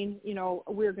does mean,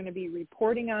 we're going to be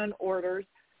reporting on orders.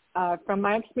 From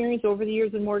my experience over the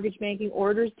years in mortgage banking,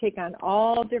 orders take on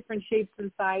all different shapes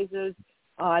and sizes.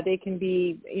 They can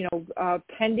be,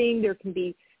 pending. There can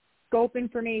be scope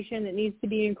information that needs to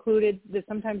be included.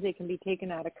 Sometimes they can be taken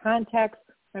out of context.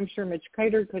 I'm sure Mitch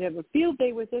Kiter could have a field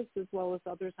day with this, as well as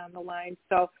others on the line.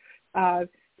 So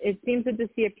it seems that the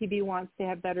CFPB wants to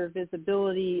have better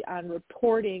visibility on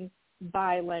reporting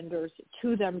by lenders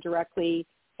to them directly,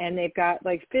 and they've got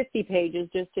like 50 pages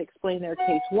just to explain their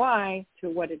case why to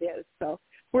what it is. So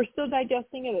we're still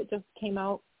digesting it. It just came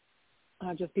out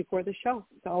just before the show.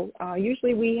 So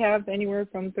usually we have anywhere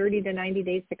from 30 to 90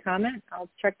 days to comment. I'll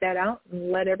check that out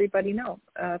and let everybody know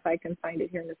if I can find it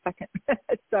here in a second.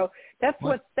 So that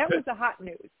was the hot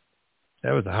news.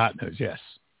 That was the hot news, yes.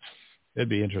 It'd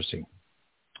be interesting.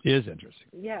 It is interesting.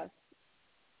 Yes.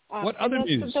 What other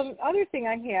news? The other thing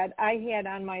I had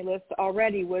on my list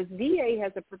already was VA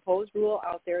has a proposed rule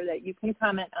out there that you can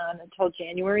comment on until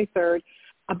January 3rd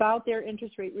about their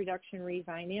interest rate reduction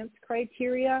refinance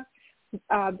criteria.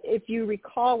 If you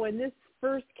recall, when this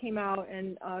first came out,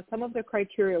 and some of the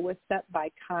criteria was set by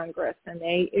Congress, and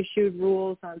they issued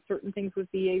rules on certain things with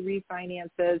VA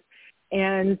refinances.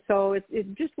 And so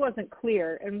it just wasn't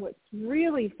clear. And what's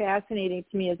really fascinating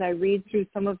to me as I read through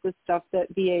some of the stuff that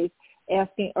VA's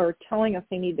asking or telling us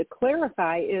they need to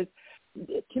clarify is,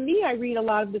 to me, I read a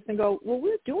lot of this and go, well,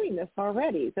 we're doing this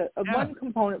already. One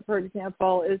component, for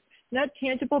example, is net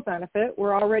tangible benefit.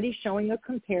 We're already showing a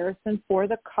comparison for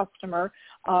the customer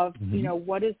of,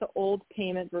 what is the old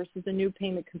payment versus the new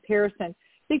payment comparison.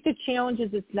 I think the challenge is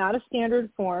it's not a standard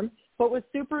form. But what's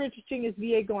super interesting is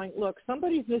VA going, look,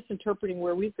 somebody's misinterpreting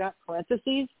where we've got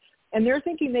parentheses, and they're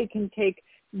thinking they can take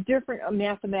different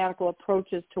mathematical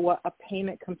approaches to what a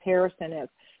payment comparison is.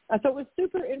 So it was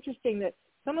super interesting that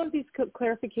some of these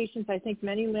clarifications, I think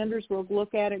many lenders will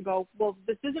look at and go, well,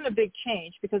 this isn't a big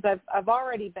change because I've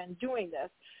already been doing this.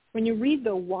 When you read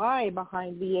the why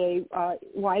behind VA,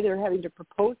 why they're having to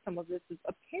propose some of this, is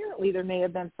apparently there may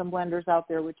have been some lenders out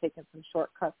there who were taking some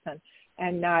shortcuts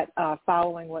and not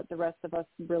following what the rest of us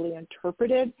really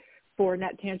interpreted for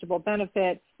net tangible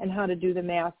benefit and how to do the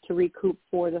math to recoup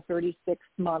for the 36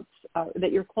 months,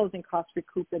 that your closing costs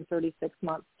recoup in 36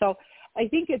 months. So I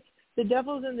think it's the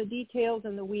devil's in the details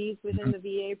and the weeds within the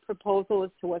VA proposal as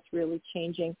to what's really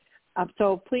changing.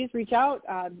 So please reach out.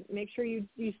 Make sure you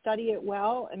study it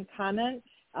well and comment.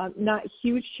 Not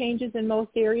huge changes in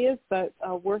most areas, but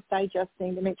worth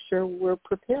digesting to make sure we're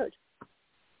prepared.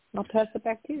 I'll pass it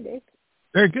back to you, Dave.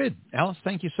 Very good. Alice,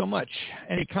 thank you so much.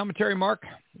 Any commentary, Marc,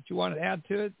 that you want to add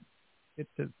to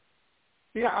it?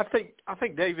 Yeah, I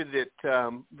think, David,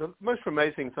 that the most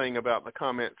amazing thing about the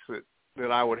comments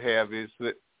that I would have is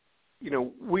that,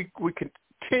 we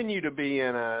continue to be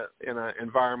in an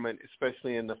environment,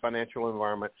 especially in the financial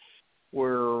environment,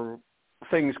 where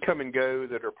things come and go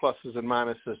that are pluses and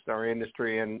minuses to our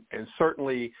industry. And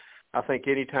certainly I think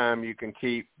anytime you can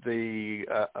keep a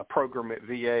program at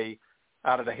VA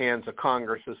out of the hands of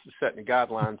Congress as to setting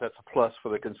guidelines, that's a plus for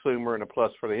the consumer and a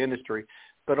plus for the industry.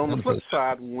 But on the flip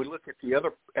side, when we look at the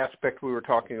other aspect we were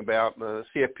talking about, the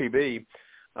CFPB,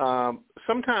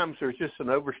 sometimes there's just an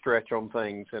overstretch on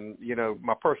things. And,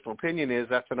 my personal opinion is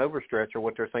that's an overstretch of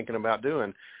what they're thinking about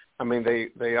doing. I mean,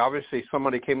 they obviously,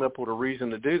 somebody came up with a reason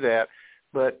to do that,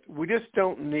 but we just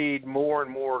don't need more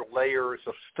and more layers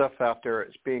of stuff out there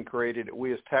that's being created that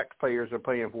we as taxpayers are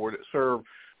paying for that serve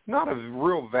not a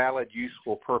real valid,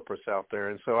 useful purpose out there.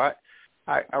 And so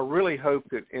I really hope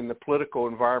that in the political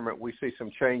environment we see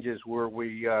some changes where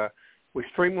we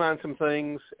streamline some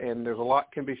things, and there's a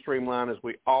lot can be streamlined, as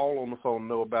we all on the phone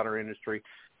know about our industry,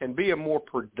 and be a more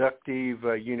productive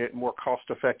unit, more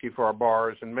cost-effective for our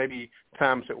borrowers. And maybe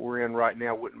times that we're in right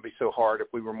now wouldn't be so hard if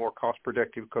we were more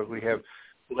cost-productive because we have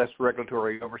less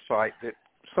regulatory oversight that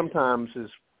sometimes is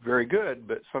very good,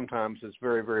 but sometimes it's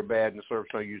very, very bad and serves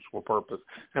no useful purpose.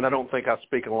 And I don't think I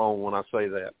speak alone when I say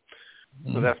that.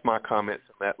 So that's my comments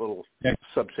on that little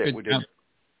subset we did.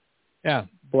 Yeah.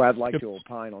 Well, I'd like to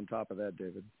opine on top of that,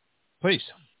 David. Please.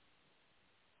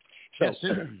 So,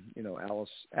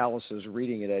 Alice is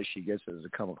reading it as she gets it as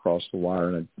it come across the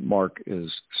wire, and Marc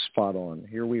is spot on.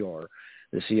 Here we are.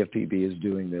 The CFPB is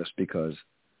doing this because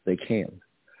they can.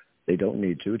 They don't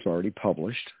need to. It's already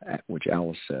published, which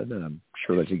Alice said, and I'm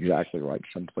sure that's exactly right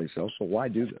someplace else. So why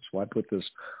do this? Why put this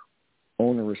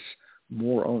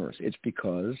more onerous? It's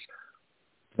because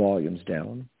volume's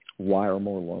down. Why are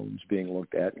more loans being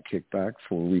looked at and kicked back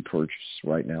for repurchase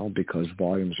right now? Because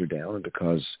volumes are down and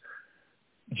because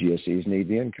GSEs need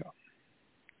the income.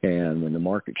 And when the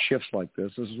market shifts like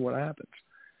this is what happens.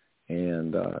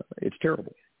 And it's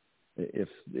terrible. If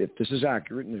this is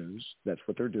accurate news, that's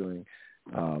what they're doing.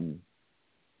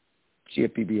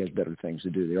 CFPB has better things to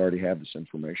do. They already have this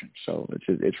information, so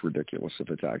it's ridiculous if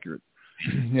it's accurate.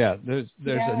 Yeah, there's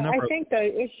a number. I think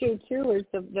the issue too is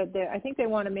that I think they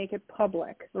want to make it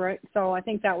public, right? So I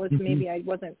think that was maybe I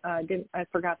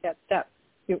forgot that step.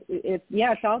 It's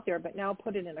out there, but now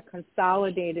put it in a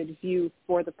consolidated view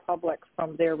for the public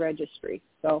from their registry.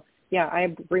 So yeah, I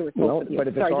agree with both of you. But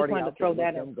if it's already out there,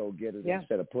 let them go get it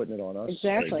instead of putting it on us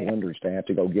as lenders to have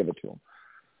to go give it to them.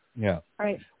 Yeah.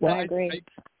 Right. Well, I agree.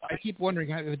 I keep wondering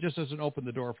how it just doesn't open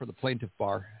the door for the plaintiff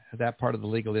bar, that part of the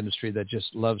legal industry that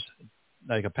just loves,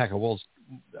 like a pack of wolves,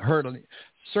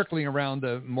 circling around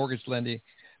the mortgage lending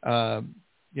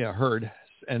herd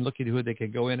and looking at who they can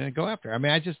go in and go after. I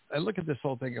mean, I look at this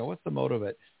whole thing and go, what's the motive of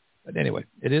it? But anyway,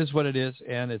 it is what it is,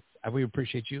 and we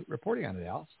appreciate you reporting on it,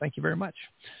 Alice. Thank you very much.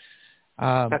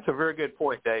 That's a very good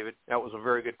point, David. That was a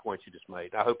very good point you just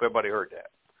made. I hope everybody heard that.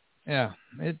 Yeah,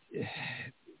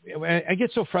 I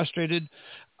get so frustrated,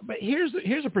 but here's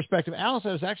a perspective. Alice,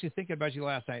 I was actually thinking about you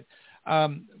last night.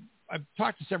 I've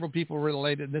talked to several people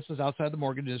related, and this is outside the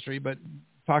mortgage industry, but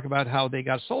talk about how they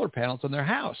got solar panels on their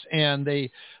house. And they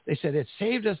said it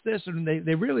saved us this, and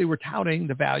they really were touting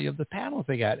the value of the panels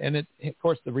they got. And of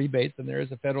course, the rebates, and there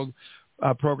is a federal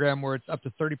program where it's up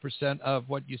to 30% of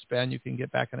what you spend, you can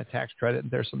get back on a tax credit,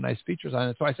 and there's some nice features on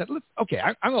it. So I said, I'm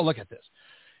going to look at this.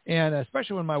 And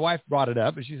especially when my wife brought it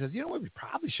up, and she says, you know what, we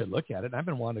probably should look at it. I'm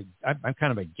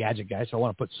kind of a gadget guy, so I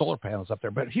want to put solar panels up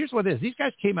there. But here's what it is. These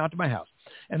guys came out to my house.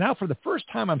 And now for the first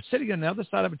time, I'm sitting on the other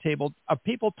side of a table of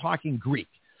people talking Greek.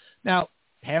 Now,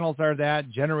 panels are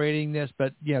that, generating this,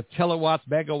 but, kilowatts,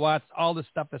 megawatts, all the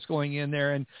stuff that's going in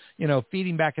there and,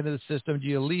 feeding back into the system. Do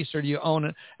you lease or do you own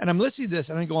it? And I'm listening to this,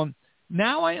 and I'm going,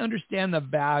 now I understand the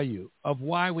value of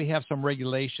why we have some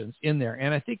regulations in there.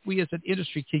 And I think we as an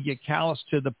industry can get callous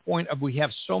to the point of we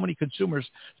have so many consumers,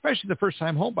 especially the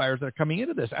first-time home buyers that are coming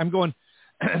into this. I'm going,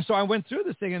 so I went through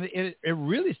this thing, and it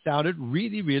really sounded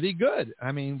really, really good.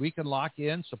 I mean, we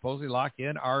can supposedly lock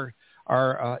in our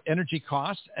energy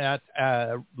costs at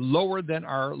lower than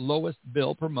our lowest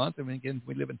bill per month. I mean, again,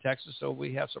 we live in Texas, so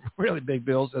we have some really big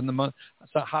bills in the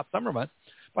hot summer months.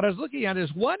 But I was looking at it as,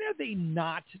 what are they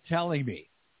not telling me?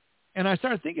 And I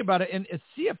started thinking about it, and it's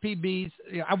CFPBs.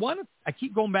 I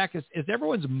keep going back. Is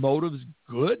everyone's motives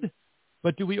good?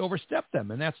 But do we overstep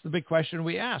them? And that's the big question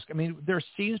we ask. I mean, there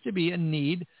seems to be a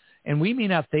need, and we may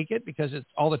not think it because it's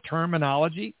all the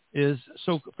terminology is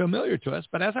so familiar to us.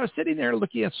 But as I was sitting there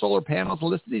looking at solar panels,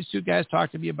 listening to these two guys talk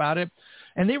to me about it,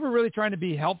 and they were really trying to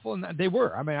be helpful, and they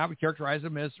were. I mean, I would characterize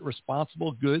them as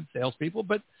responsible, good salespeople.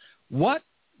 But what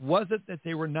was it that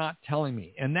they were not telling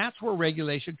me? And that's where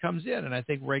regulation comes in. And I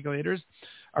think regulators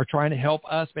are trying to help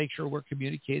us make sure we're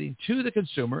communicating to the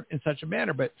consumer in such a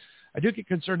manner. But I do get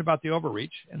concerned about the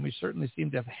overreach, and we certainly seem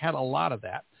to have had a lot of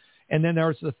that. And then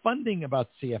there's the funding about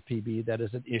CFPB that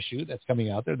is an issue that's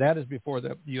coming out there. That is before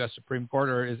the U.S. Supreme Court,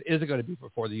 or is it going to be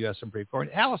before the U.S. Supreme Court?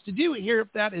 Alice, did you hear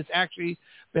if that has actually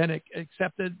been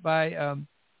accepted by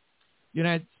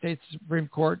United States Supreme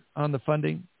Court on the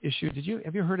funding issue?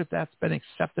 Have you heard if that's been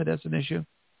accepted as an issue?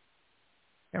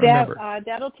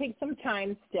 That'll take some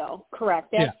time still. Correct.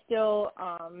 That's still,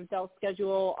 they'll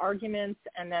schedule arguments,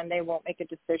 and then they won't make a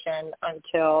decision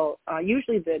until,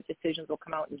 usually the decisions will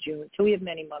come out in June. So we have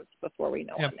many months before we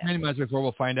know on that. Many months before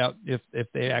we'll find out if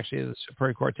they actually, the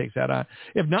Supreme Court takes that on.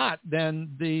 If not, then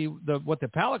what the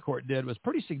Pollack court did was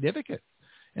pretty significant.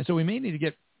 And so we may need to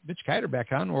get Mitch Kiter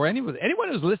back on, or anyone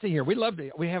who's listening here. We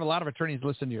have a lot of attorneys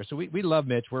listening here, so we love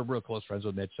Mitch. We're real close friends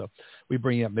with Mitch, so we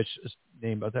bring up Mitch's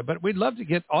name about that. But we'd love to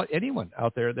get anyone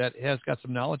out there that has got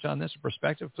some knowledge on this or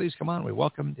perspective. Please come on. We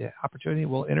welcome the opportunity.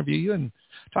 We'll interview you and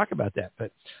talk about that.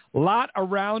 But a lot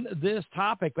around this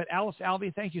topic. But Alice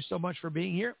Alvey, thank you so much for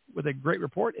being here with a great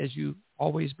report, as you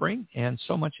always bring, and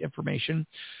so much information,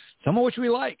 some of which we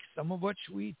like, some of which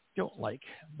we don't like,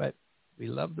 but we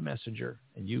love the messenger,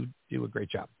 and you do a great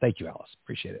job. Thank you, Alice.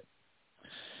 Appreciate it.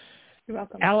 You're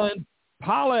welcome. Alan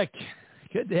Pollack,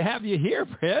 good to have you here,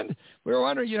 friend. We were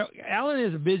wondering, Alan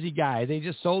is a busy guy. They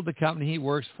just sold the company he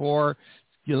works for.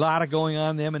 A lot of going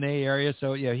on in the M&A area,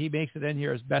 so he makes it in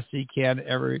here as best he can,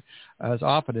 as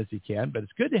often as he can. But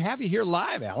it's good to have you here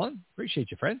live, Alan.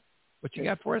 Appreciate you, friend. What you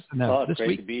got for us? It's this great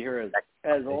week? To be here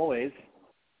as always.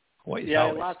 Always.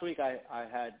 Last week I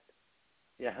had.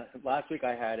 Yeah, last week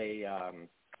I had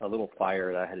a little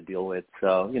fire that I had to deal with.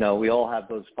 So, we all have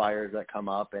those fires that come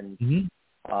up, and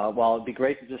while it'd be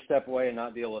great to just step away and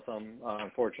not deal with them,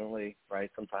 unfortunately, right,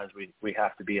 sometimes we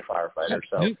have to be a firefighter.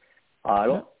 So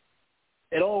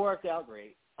it all worked out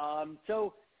great.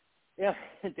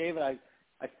 David, I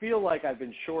feel like I've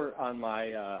been short on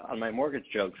my mortgage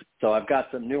jokes, so I've got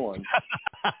some new ones.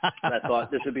 And I thought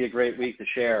this would be a great week to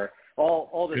share.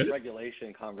 All this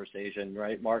regulation conversation,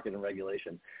 right? Market and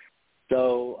regulation.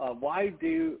 So why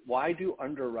do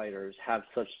underwriters have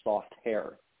such soft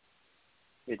hair?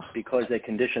 It's because they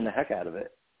condition the heck out of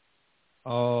it.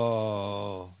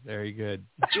 Oh, very good.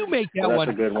 Did you make that one?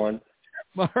 That's a good one.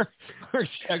 Marc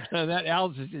checked on that.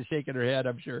 Alice is just shaking her head,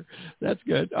 I'm sure. That's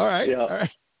good. All right. Yeah. All right.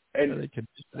 And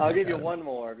I'll give you one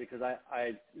more, because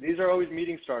I these are always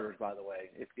meeting starters, by the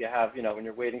way, if you have, when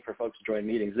you're waiting for folks to join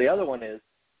meetings. The other one is,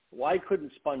 why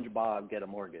couldn't SpongeBob get a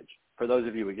mortgage? For those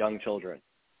of you with young children,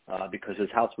 because his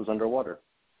house was underwater.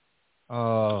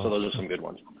 Oh. So those are some good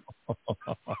ones.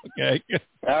 Okay.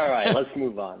 All right, let's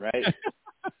move on, right?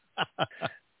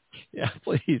 Yeah,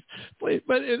 please. But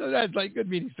that's like good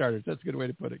meeting starters. That's a good way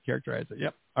to put it, characterize it.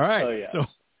 Yep. All right. Oh, yeah. So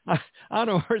on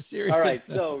to our series. All right,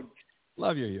 so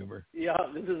love your humor. Yeah,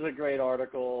 this is a great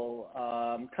article.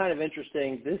 Kind of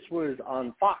interesting. This was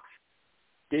on Fox.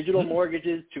 Digital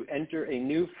mortgages to enter a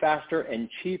new, faster, and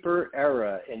cheaper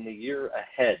era in the year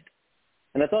ahead.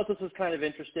 And I thought this was kind of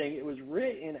interesting. It was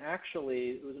written,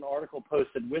 actually, it was an article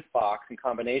posted with Fox in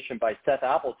combination by Seth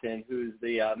Appleton, who's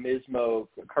the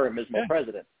current MISMO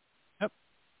president. Yep.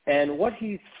 And what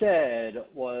he said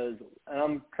was, and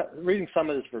I'm reading some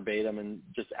of this verbatim and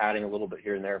just adding a little bit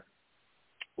here and there.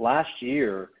 Last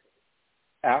year,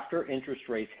 after interest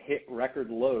rates hit record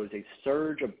lows, a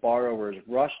surge of borrowers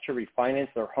rushed to refinance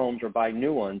their homes or buy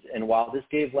new ones. And while this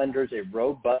gave lenders a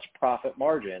robust profit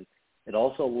margin, it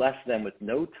also left them with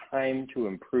no time to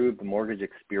improve the mortgage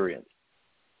experience,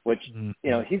 which,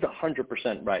 he's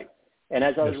 100% right. And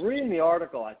as I was reading the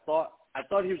article, I thought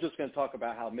he was just going to talk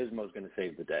about how MISMO is going to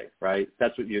save the day, right?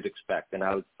 That's what you'd expect. And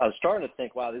I was starting to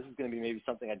think, wow, this is going to be maybe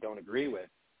something I don't agree with.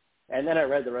 And then I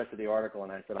read the rest of the article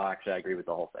and I said, actually, I agree with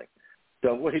the whole thing.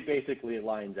 So what he basically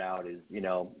lines out is,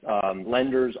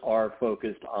 lenders are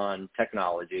focused on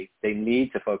technology. They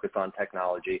need to focus on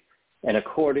technology. And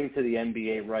according to the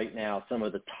MBA right now, some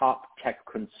of the top tech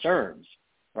concerns,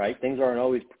 right, things aren't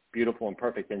always beautiful and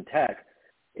perfect in tech,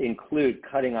 include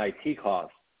cutting IT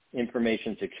costs,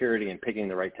 information security, and picking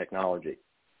the right technology.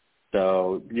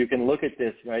 So you can look at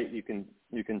this, right? You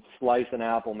can slice an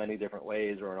apple many different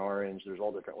ways, or an orange. There's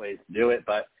all different ways to do it.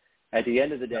 But at the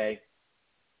end of the day,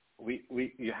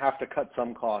 you have to cut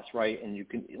some costs, right? And you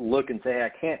can look and say, I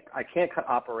can't cut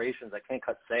operations. I can't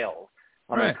cut sales.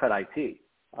 I'm going to cut IT.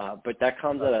 But that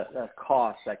comes at a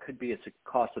cost. That could be a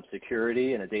cost of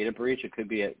security and a data breach. It could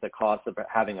be at the cost of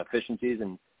having efficiencies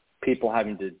and people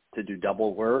having to do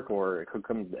double work, or it could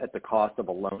come at the cost of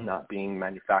a loan not being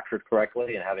manufactured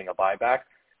correctly and having a buyback.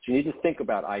 So you need to think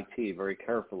about IT very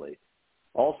carefully.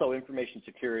 Also, information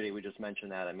security, we just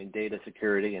mentioned that. I mean, data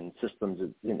security and systems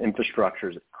and infrastructure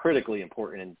is critically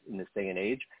important in this day and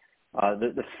age.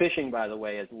 The phishing, by the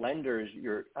way, as lenders,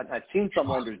 I've seen some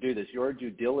lenders do this. Your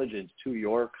due diligence to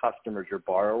your customers, your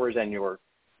borrowers, and your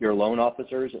loan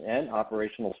officers and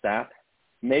operational staff,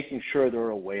 making sure they're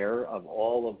aware of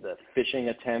all of the phishing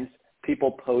attempts,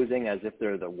 people posing as if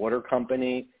they're the water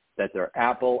company, that they're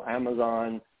Apple,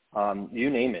 Amazon, you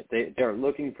name it. They're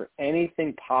looking for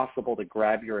anything possible to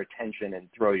grab your attention and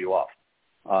throw you off.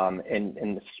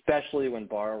 And especially when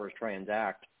borrowers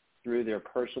transact through their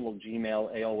personal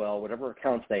Gmail, AOL, whatever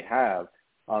accounts they have,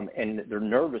 and they're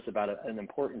nervous about an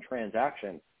important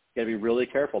transaction, you got to be really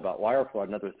careful about wire fraud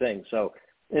and other things. So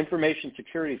information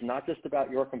security is not just about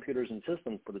your computers and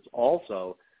systems, but it's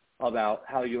also about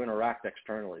how you interact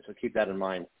externally. So keep that in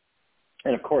mind.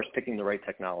 And, of course, picking the right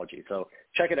technology. So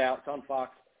check it out. It's on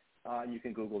Fox. You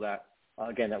can Google that.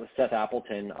 Again, that was Seth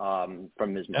Appleton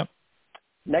from MISMO. Yep.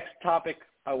 Next topic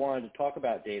I wanted to talk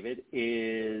about, David,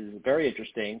 is very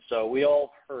interesting. So we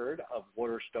all heard of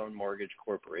Waterstone Mortgage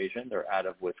Corporation. They're out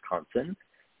of Wisconsin.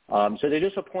 So they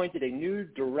just appointed a new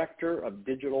director of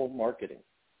digital marketing.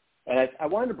 And I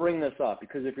wanted to bring this up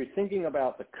because if you're thinking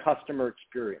about the customer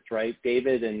experience, right,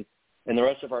 David and the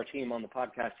rest of our team on the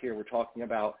podcast here, we're talking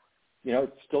about,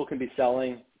 it still can be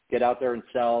selling, get out there and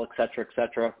sell, et cetera, et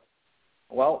cetera.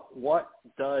 Well, what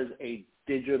does a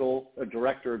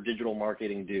director of digital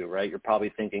marketing do, right? You're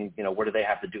probably thinking, what do they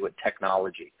have to do with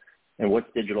technology and what's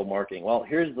digital marketing? Well,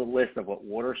 here's the list of what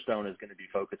Waterstone is going to be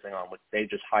focusing on, which they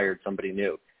just hired somebody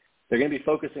new. They're going to be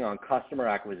focusing on customer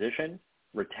acquisition,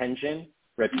 retention,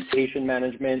 reputation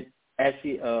management,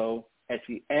 SEO,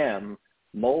 SEM,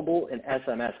 mobile and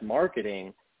SMS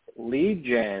marketing, lead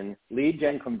gen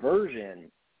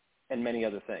conversion, and many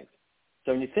other things.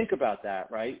 So when you think about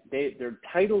that, right, they're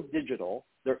titled digital.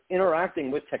 They're interacting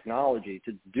with technology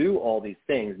to do all these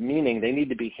things, meaning they need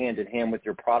to be hand in hand with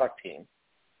your product team.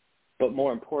 But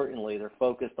more importantly, they're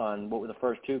focused on what were the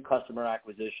first two: customer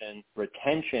acquisition,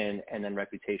 retention, and then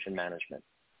reputation management.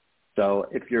 So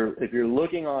if you're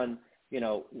looking on,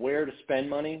 where to spend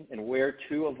money and where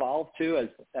to evolve to,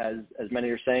 as many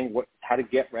are saying, how to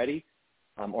get ready,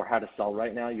 or how to sell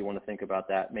right now, you want to think about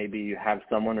that. Maybe you have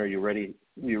someone, or you're ready.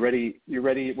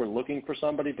 We're looking for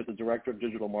somebody, but the director of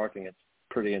digital marketing, it's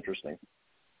pretty interesting.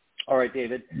 All right,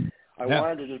 David, I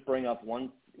wanted to just bring up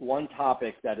one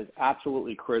topic that is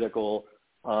absolutely critical,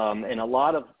 and a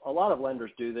lot of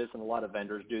lenders do this, and a lot of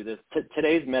vendors do this.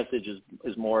 Today's message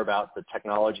is more about the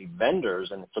technology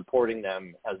vendors and supporting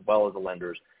them as well as the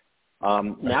lenders.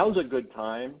 Now's a good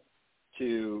time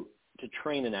to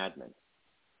train an admin,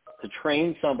 to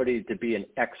train somebody to be an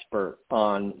expert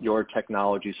on your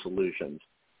technology solutions.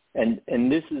 And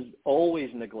this is always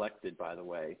neglected, by the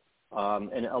way.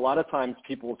 And a lot of times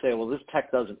people will say, well, this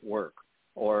tech doesn't work,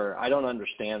 or I don't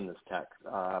understand this tech,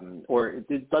 or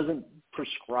it doesn't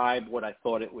prescribe what I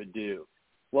thought it would do.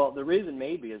 Well, the reason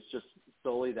maybe is just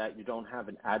solely that you don't have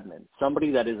an admin,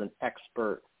 somebody that is an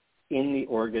expert in the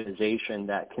organization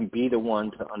that can be the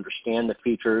one to understand the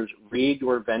features, read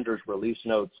your vendor's release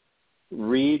notes,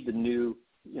 read the new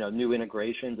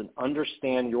integrations, and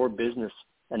understand your business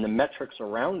and the metrics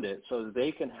around it so that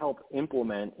they can help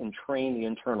implement and train the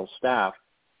internal staff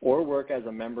or work as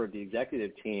a member of the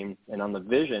executive team and on the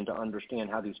vision to understand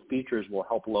how these features will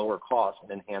help lower costs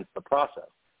and enhance the process.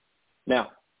 Now,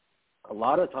 a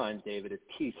lot of times, David, it's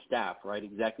key staff, right?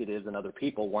 Executives and other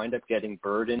people wind up getting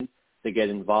burdened. They get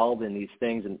involved in these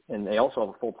things, and they also have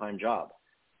a full-time job.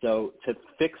 So to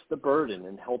fix the burden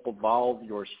and help evolve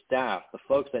your staff, the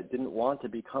folks that didn't want to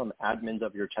become admins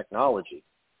of your technology,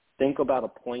 think about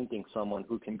appointing someone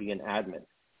who can be an admin.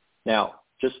 Now,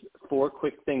 just 4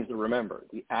 quick things to remember.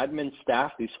 The admin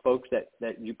staff, these folks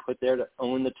that you put there to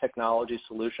own the technology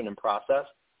solution and process,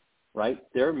 right?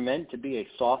 They're meant to be a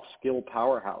soft skill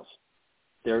powerhouse.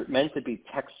 They're meant to be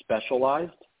tech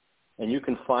specialized, and you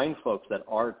can find folks that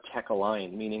are tech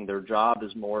aligned, meaning their job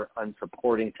is more on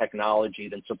supporting technology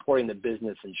than supporting the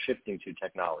business and shifting to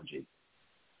technology.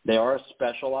 They are a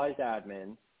specialized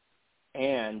admin,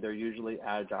 and they're usually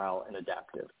agile and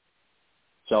adaptive.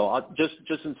 So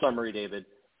just in summary, David,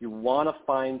 you want to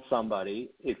find somebody,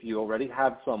 if you already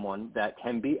have someone, that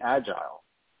can be agile.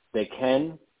 They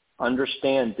can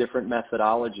understand different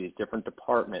methodologies, different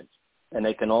departments, and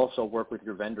they can also work with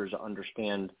your vendors to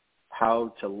understand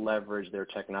how to leverage their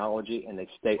technology, and they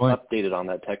stay updated on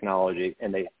that technology,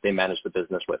 and they manage the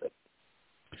business with it.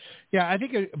 Yeah, I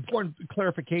think an important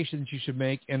clarification that you should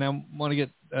make, and I want to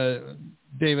get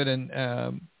David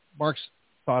and Marc's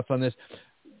thoughts on this.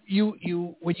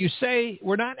 When you say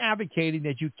we're not advocating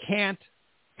that you can't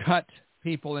cut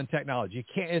people in technology, you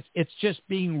can't. It's just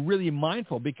being really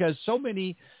mindful, because so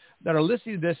many that are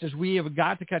listening to this is we have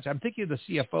got to catch. I'm thinking of the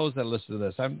CFOs that listen to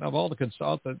this. Of all the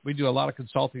consultants, we do a lot of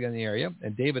consulting in the area,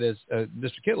 and David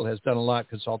Mr. Kittle has done a lot of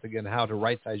consulting in how to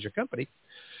right-size your company.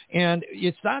 And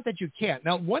it's not that you can't.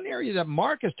 Now, one area that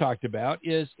Marc has talked about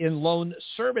is in loan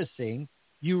servicing.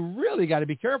 You really got to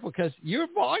be careful, because your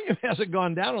volume hasn't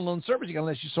gone down on loan servicing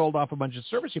unless you sold off a bunch of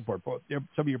servicing some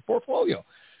of your portfolio.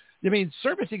 I mean,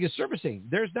 servicing is servicing.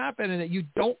 There's not been that you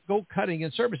don't go cutting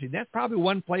in servicing. That's probably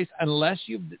one place, unless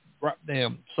you've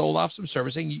sold off some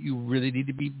servicing, you really need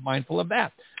to be mindful of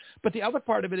that. But the other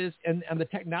part of it is, and on the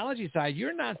technology side,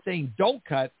 you're not saying don't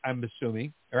cut, I'm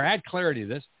assuming, or add clarity to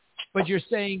this, but you're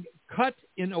saying cut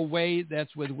in a way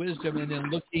that's with wisdom, and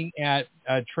then looking at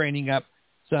training up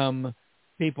some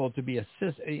people to be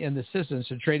in the assistance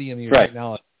and training in your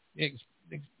technology. Is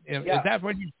that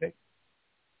what you say?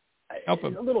 A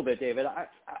little bit, David.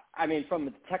 I mean, from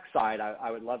the tech side, I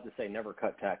would love to say never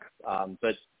cut tech,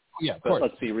 but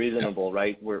let's be reasonable,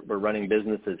 right? We're running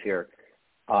businesses here.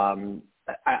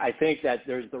 I think that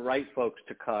there's the right folks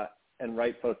to cut and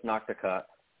right folks not to cut,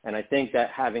 and I think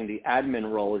that having the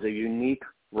admin role is a unique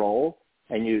role,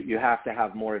 and you have to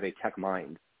have more of a tech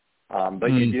mind.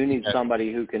 But you do need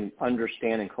somebody who can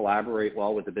understand and collaborate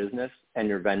well with the business and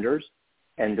your vendors,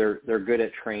 and they're good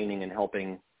at training and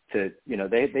helping to,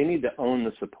 they need to own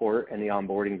the support and the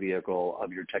onboarding vehicle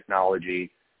of your technology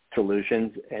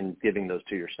solutions and giving those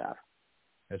to your staff.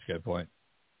 That's a good point.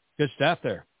 Good stuff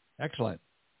there. Excellent.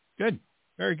 Good.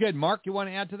 Very good. Marc, you want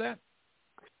to add to that?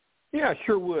 Yeah, I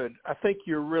sure would. I think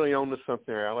you're really on to something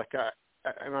there, Alec.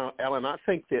 Alan, I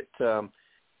think that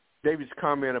David's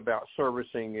comment about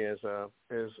servicing is a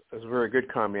very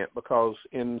good comment, because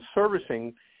in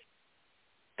servicing,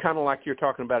 kind of like you're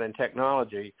talking about in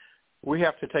technology, we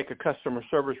have to take a customer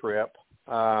service rep,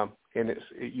 and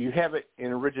you have it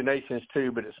in originations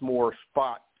too, but it's more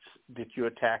spots that you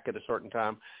attack at a certain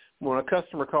time. When a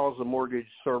customer calls the mortgage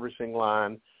servicing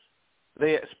line,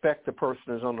 they expect the person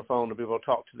who's on the phone to be able to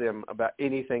talk to them about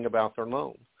anything about their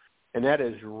loan. And that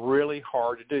is really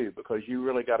hard to do, because you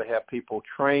really got to have people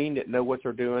trained that know what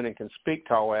they're doing and can speak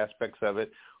to all aspects of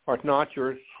it. Or if not,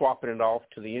 you're swapping it off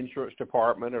to the insurance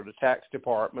department or the tax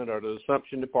department or the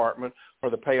assumption department or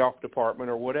the payoff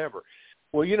department or whatever.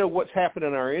 Well, what's happened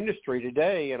in our industry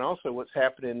today, and also what's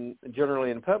happening generally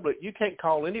in public, you can't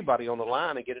call anybody on the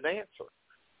line and get an answer.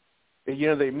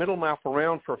 They middle mouth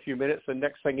around for a few minutes, and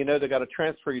next thing you know, they got to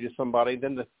transfer you to somebody.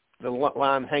 Then the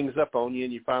line hangs up on you,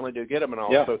 and you finally do get them and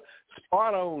all. Yeah. So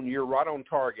spot on, you're right on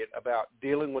target about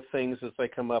dealing with things as they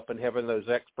come up and having those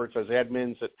experts, those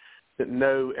admins that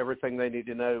know everything they need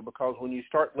to know, because when you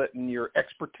start letting your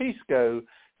expertise go,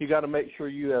 you got to make sure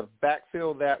you have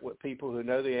backfilled that with people who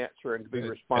know the answer and can be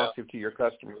responsive to your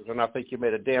customers. And I think you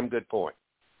made a damn good point.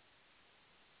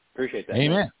 Appreciate that.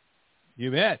 Amen. Man.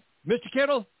 You bet. Mr.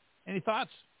 Kittle, any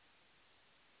thoughts?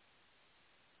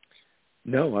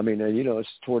 No, I mean, it's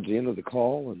towards the end of the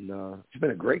call, and it's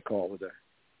been a great call today.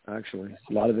 actually.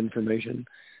 A lot of information,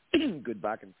 good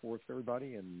back and forth for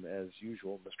everybody, and as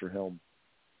usual, Mr. Helm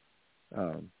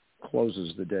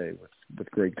closes the day with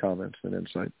great comments and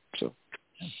insight. So,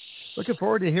 looking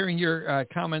forward to hearing your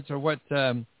comments or what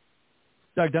Doug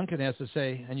Duncan has to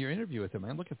say in your interview with him.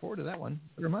 I'm looking forward to that one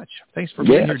very much. Thanks for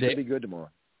being here, Dave. It's going to be good tomorrow.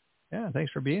 Yeah,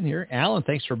 thanks for being here. Alan,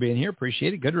 thanks for being here.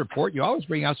 Appreciate it. Good report. You always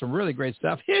bring out some really great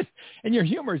stuff. And your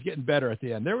humor is getting better at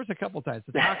the end. There was a couple times.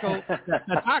 The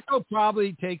taco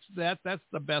probably takes that. That's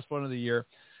the best one of the year.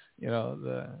 You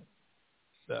know,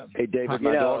 Hey, David,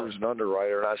 my daughter's an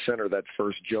underwriter, and I sent her that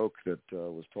first joke that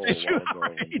was told a while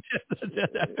ago.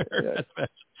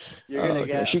 You're going to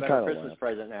get a better Christmas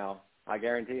present now. I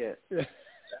guarantee it.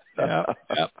 Yep.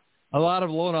 A lot of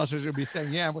loan officers will be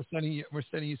saying, "Yeah, we're sending you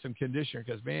some conditioner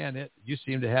because, man, you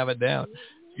seem to have it down."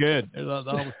 Good. There's all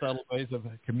the subtle ways of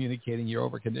communicating your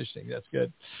over-conditioning. That's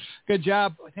good. Good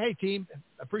job. Hey, team,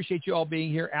 appreciate you all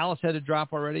being here. Alice had to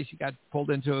drop already. She got pulled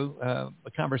into a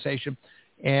conversation.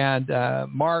 And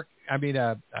Marc, of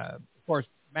course,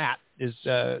 Matt is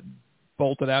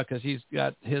bolted out because he's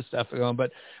got his stuff going.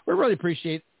 But we really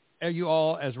appreciate you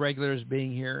all as regulars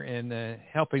being here and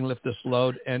helping lift this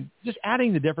load and just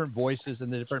adding the different voices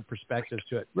and the different perspectives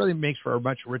to it. Really makes for a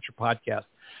much richer podcast.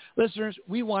 Listeners,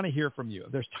 we want to hear from you.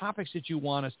 If there's topics that you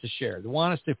want us to share, that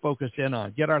want us to focus in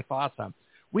on, get our thoughts on,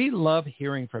 we love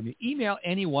hearing from you. Email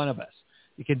any one of us.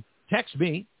 You can text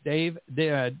me, Dave,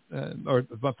 or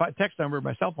my text number,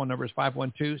 my cell phone number is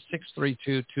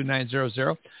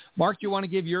 512-632-2900. Marc, do you want to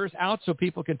give yours out so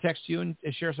people can text you and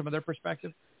share some of their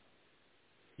perspective?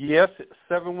 Yes, it's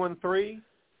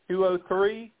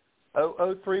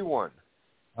 713-203-0031.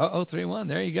 0031.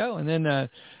 There you go. And then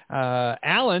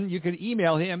Alan, you can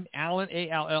email him, Alan,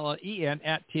 ALLEN,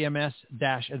 at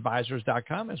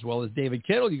tms-advisors.com, as well as David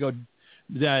Kittle. You go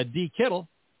dkittle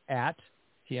at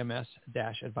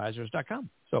tms-advisors.com.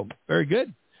 So very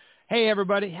good. Hey,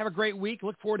 everybody, have a great week.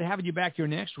 Look forward to having you back here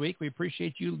next week. We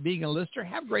appreciate you being a listener.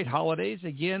 Have great holidays.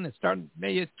 Again,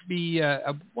 may it be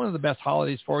one of the best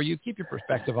holidays for you. Keep your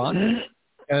perspective on it,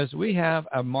 because we have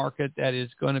a market that is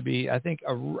going to be, I think,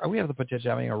 we have the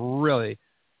potential of having a really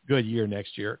good year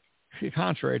next year,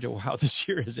 contrary to how this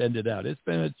year has ended out. It's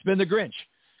been the Grinch.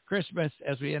 Christmas,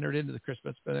 as we entered into the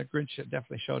Christmas, but the Grinch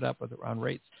definitely showed up around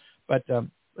rates. But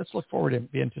let's look forward to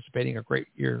be anticipating a great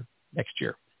year next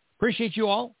year. Appreciate you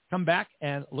all. Come back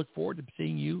and look forward to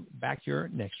seeing you back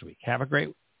here next week. Have a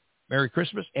great Merry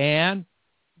Christmas and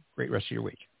great rest of your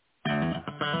week.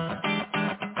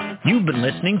 You've been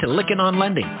listening to Lykken on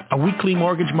Lending, a weekly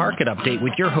mortgage market update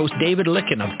with your host David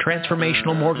Lykken of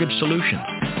Transformational Mortgage Solutions.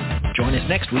 Join us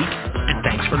next week, and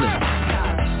thanks for listening.